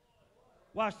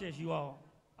 Watch this, you all.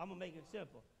 I'm going to make it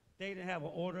simple. They didn't have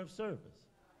an order of service.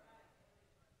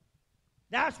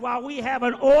 That's why we have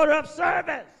an order of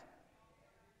service.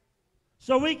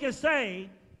 So we can say,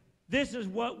 this is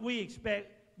what we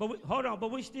expect. But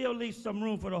but we still leave some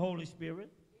room for the Holy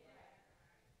Spirit.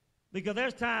 Because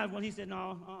there's times when he said,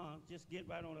 no, just get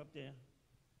right on up there.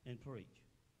 and preach.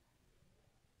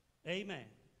 Amen.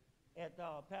 At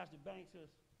Pastor Banks's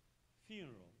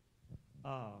funeral,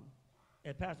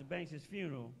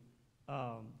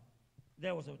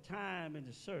 there was a time in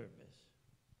the service,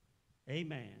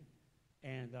 amen,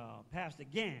 and Pastor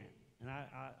Gann, and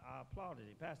I applauded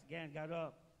him. Pastor Gann got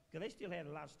up, because they still had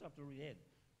a lot of stuff to read. They had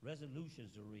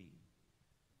resolutions to read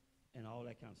and all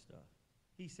that kind of stuff.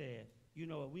 He said, you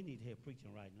know what, we need to have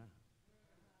preaching right now.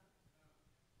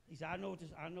 He said, I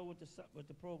know what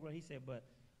the program, he said, but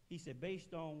he said,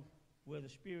 based on where the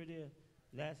Spirit is,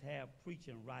 let's have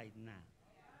preaching right now.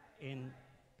 And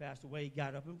Pastor Wade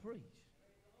got up and preached.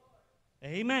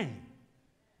 Amen.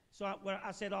 So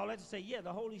I said all that to say, yeah,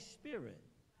 the Holy Spirit,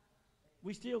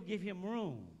 we still give him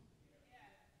room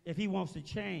if he wants to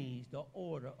change the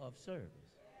order of service.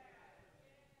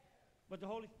 But the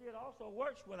Holy Spirit also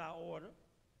works with our order.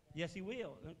 Yes, he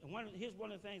will. And here's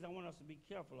one of the things I want us to be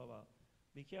careful about.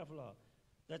 Be careful of.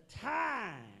 The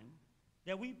time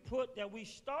that we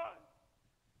start,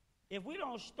 if we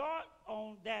don't start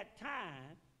on that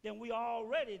time, then we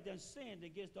already done sinned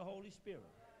against the Holy Spirit.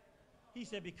 He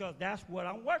said, because that's what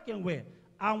I'm working with.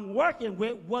 I'm working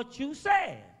with what you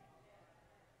said.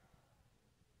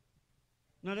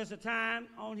 Now, there's a time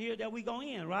on here that we go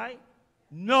in, right?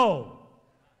 No.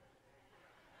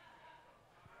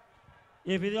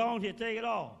 If it's on here, take it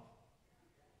off.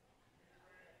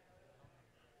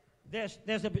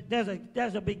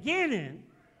 There's a beginning,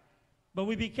 but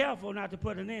we be careful not to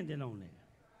put an ending on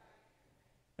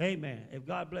there. Amen. If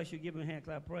God bless you, give him a hand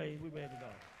clap, praise. We're ready to go.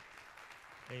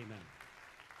 Amen.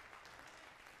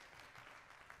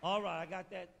 All right, I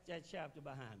got that chapter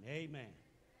behind me. Amen.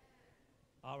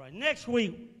 All right, next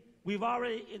week, we've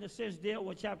already, in a sense, dealt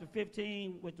with chapter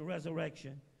 15 with the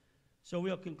resurrection. So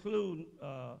we'll conclude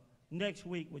next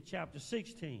week with chapter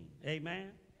 16.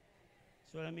 Amen.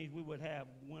 So that means we would have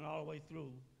went all the way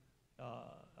through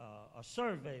a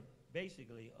survey,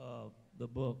 basically, of the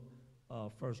book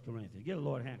of 1 Corinthians. Give the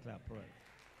Lord a hand clap, praise.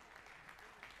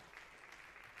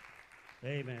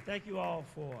 Amen. Thank you all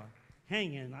for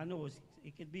hanging. I know it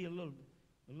could be a little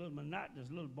monotonous,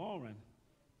 a little boring,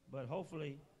 but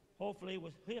hopefully it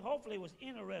was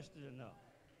interesting enough.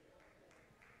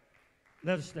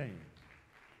 Let us stand.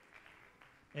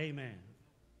 Amen.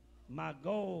 My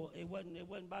goal, it wasn't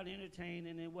about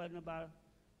entertaining, it wasn't about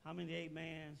how many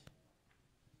amens.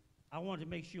 I wanted to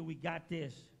make sure we got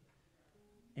this,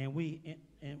 and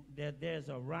that there's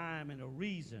a rhyme and a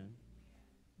reason,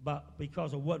 but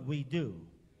because of what we do.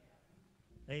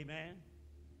 Amen.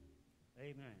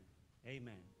 Amen.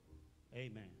 Amen.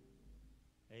 Amen.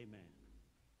 Amen.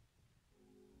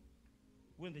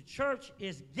 When the church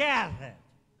is gathered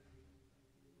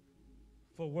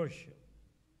for worship,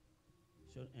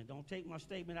 so, and don't take my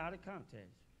statement out of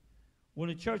context. When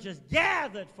the church is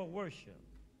gathered for worship,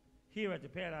 here at the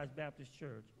Paradise Baptist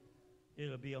Church,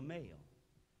 it'll be a male.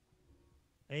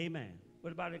 Amen.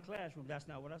 What about in the classroom? That's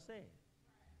not what I said.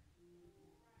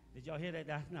 Did y'all hear that?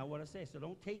 That's not what I said. So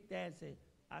don't take that and say,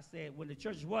 I said when the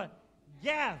church is what?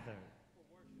 Gathered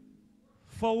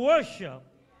for worship,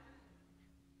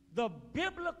 the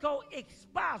biblical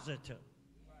expositor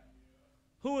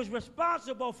who is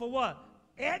responsible for what?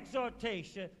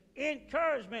 Exhortation,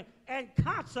 encouragement, and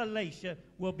consolation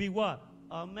will be what?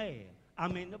 A man.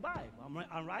 I'm in the Bible.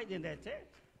 I'm right in that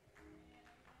text.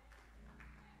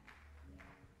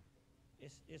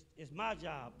 It's my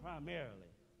job primarily.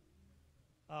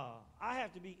 I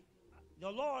have to be, the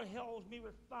Lord holds me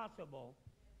responsible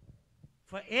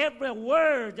for every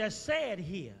word that's said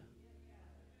here.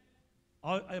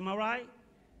 Am I right?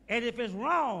 And if it's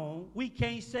wrong, we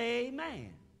can't say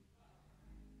amen.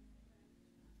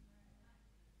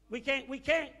 We can't,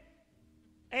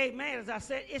 amen, as I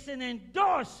said, it's an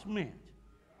endorsement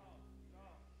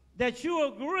that you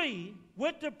agree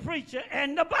with the preacher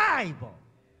and the Bible.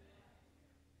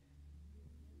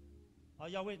 Are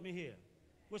y'all with me here?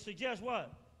 Which suggests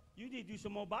what? You need to do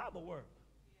some more Bible work.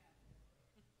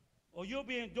 Or you'll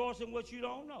be endorsing what you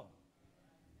don't know.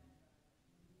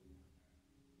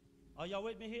 Are y'all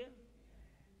with me here?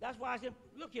 That's why I said,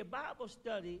 look at Bible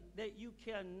study that you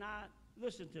cannot,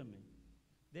 listen to me.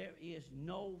 There is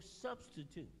no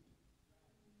substitute.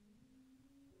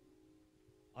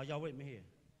 Are y'all with me here?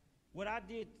 What I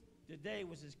did today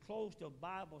was as close to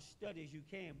Bible study as you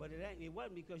can, but it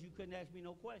wasn't because you couldn't ask me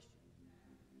no questions.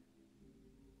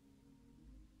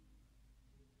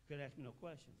 Couldn't ask me no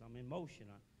questions. I'm in motion.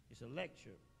 It's a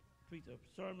lecture,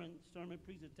 sermon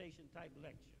presentation type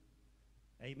lecture.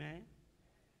 Amen?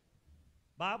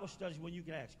 Bible study is when you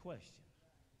can ask questions.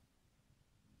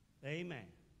 Amen.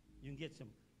 You can get some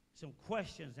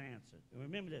questions answered. And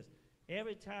remember this,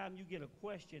 Every time you get a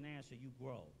question answered, you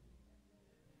grow.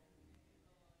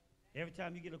 Every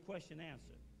time you get a question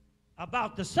answered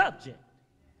about the subject.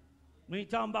 We ain't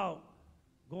talking about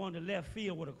going to left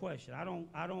field with a question. I don't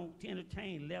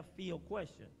entertain left field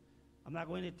questions. I'm not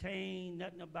going to entertain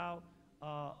nothing about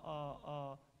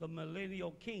the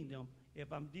millennial kingdom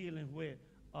if I'm dealing with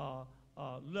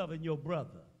loving your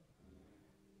brother.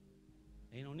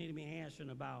 Ain't no need to be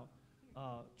answering about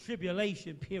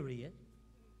tribulation period,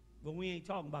 but we ain't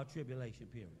talking about tribulation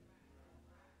period.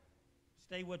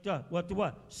 Stay with the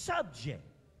what? Subject.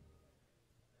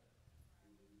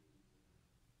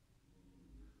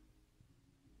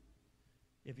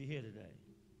 If you're here today,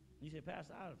 you say,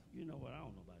 Pastor, you know what? I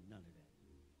don't know about none of that.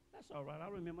 That's all right. I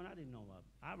remember when I didn't know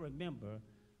I remember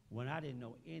when I didn't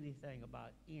know anything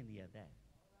about any of that.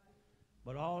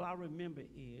 But all I remember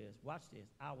is, watch this,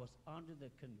 I was under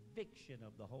the conviction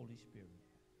of the Holy Spirit.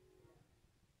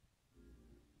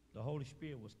 The Holy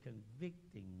Spirit was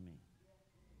convicting me.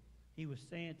 He was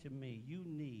saying to me, you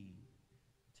need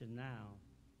to now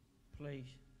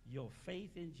place your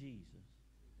faith in Jesus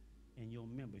and your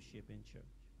membership in church.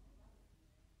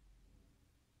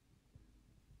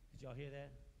 Did y'all hear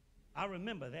that? I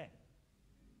remember that.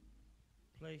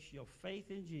 Place your faith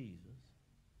in Jesus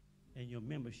and your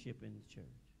membership in the church.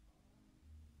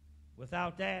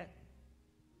 Without that,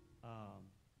 I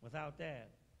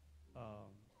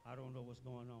don't know what's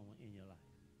going on in your life.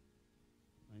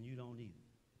 And you don't either.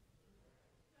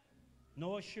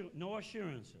 No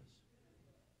assurances.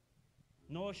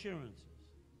 No assurances.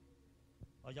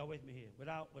 Are y'all with me here?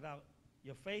 Without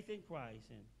your faith in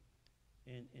Christ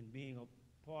and being a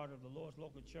part of the Lord's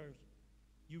local church,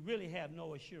 you really have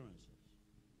no assurances.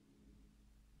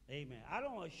 Amen. I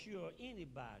don't assure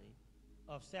anybody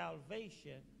of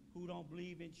salvation who don't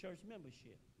believe in church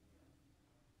membership.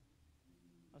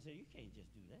 I said, you can't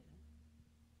just do that.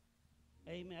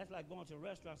 Amen. That's like going to a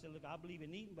restaurant and saying, look, I believe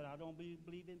in eating, but I don't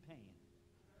believe in paying.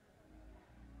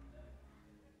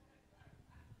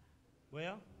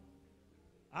 Well,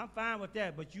 I'm fine with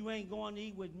that, but you ain't going to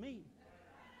eat with me.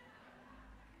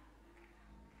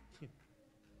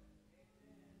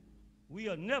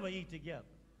 We'll never eat together.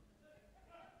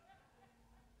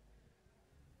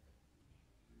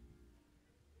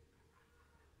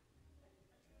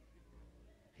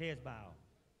 Heads bowed.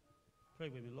 Pray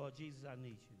with me. Lord Jesus, I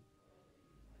need you.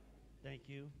 Thank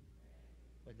you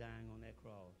for dying on that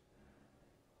cross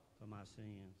for my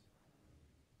sins.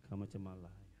 Come into my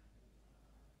life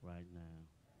right now.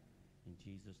 In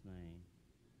Jesus' name,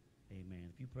 amen.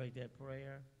 If you prayed that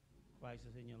prayer, Christ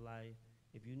is in your life.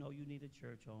 If you know you need a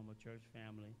church home, a church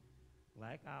family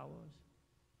like ours,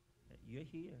 you're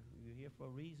here. You're here for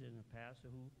a reason. A pastor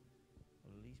who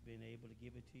will at least been able to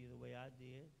give it to you the way I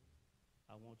did.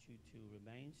 I want you to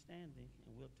remain standing,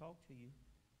 and we'll talk to you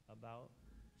about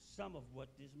some of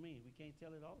what this means. We can't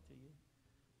tell it all to you,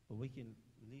 but we can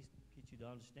at least get you to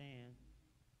understand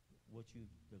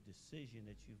the decision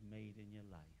that you've made in your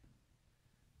life.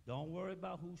 Don't worry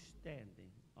about who's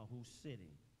standing or who's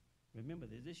sitting. Remember,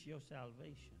 this is your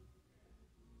salvation.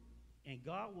 And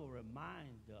God will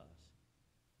remind us,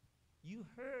 you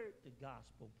heard the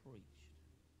gospel preached,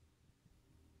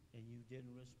 and you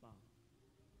didn't respond.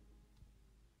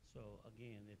 So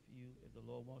again, if the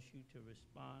Lord wants you to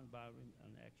respond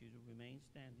and ask you to remain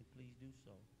standing, please do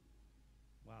so.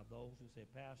 While those who say,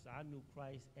 Pastor, I knew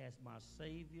Christ as my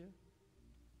Savior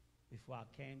before I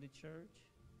came to church,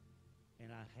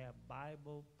 and I have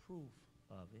Bible proof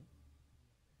of it,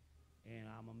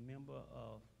 and I'm a member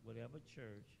of whatever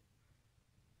church,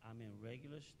 I'm in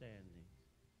regular standing,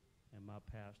 and my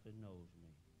pastor knows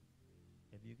me.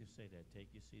 If you can say that, take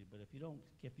your seat. But if you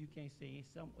can't say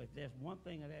if there's one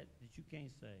thing of that you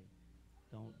can't say,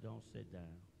 don't sit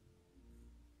down.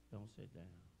 Don't sit down.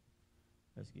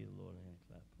 Let's give the Lord a hand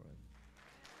clap. Praise.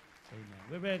 Amen.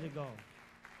 We're ready to go.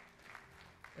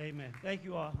 Amen. Thank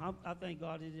you all. I thank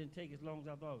God it didn't take as long as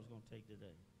I thought it was going to take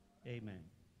today. Amen.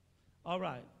 All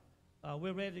right.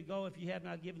 We're ready to go. If you have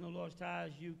not given the Lord's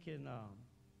tithes, you can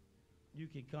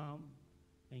come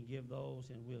and give those,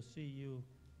 and we'll see you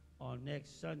on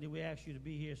next Sunday. We ask you to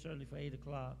be here certainly for 8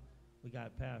 o'clock. We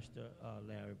got Pastor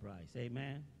Larry Bryce.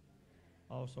 Amen.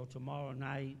 Also tomorrow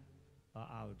night,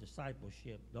 our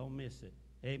discipleship. Don't miss it.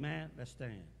 Amen. Let's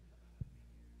stand.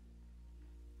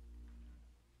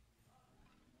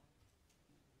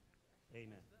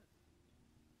 Amen.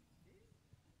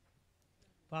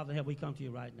 Father, have we come to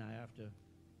you right now after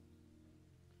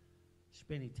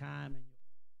spending time in your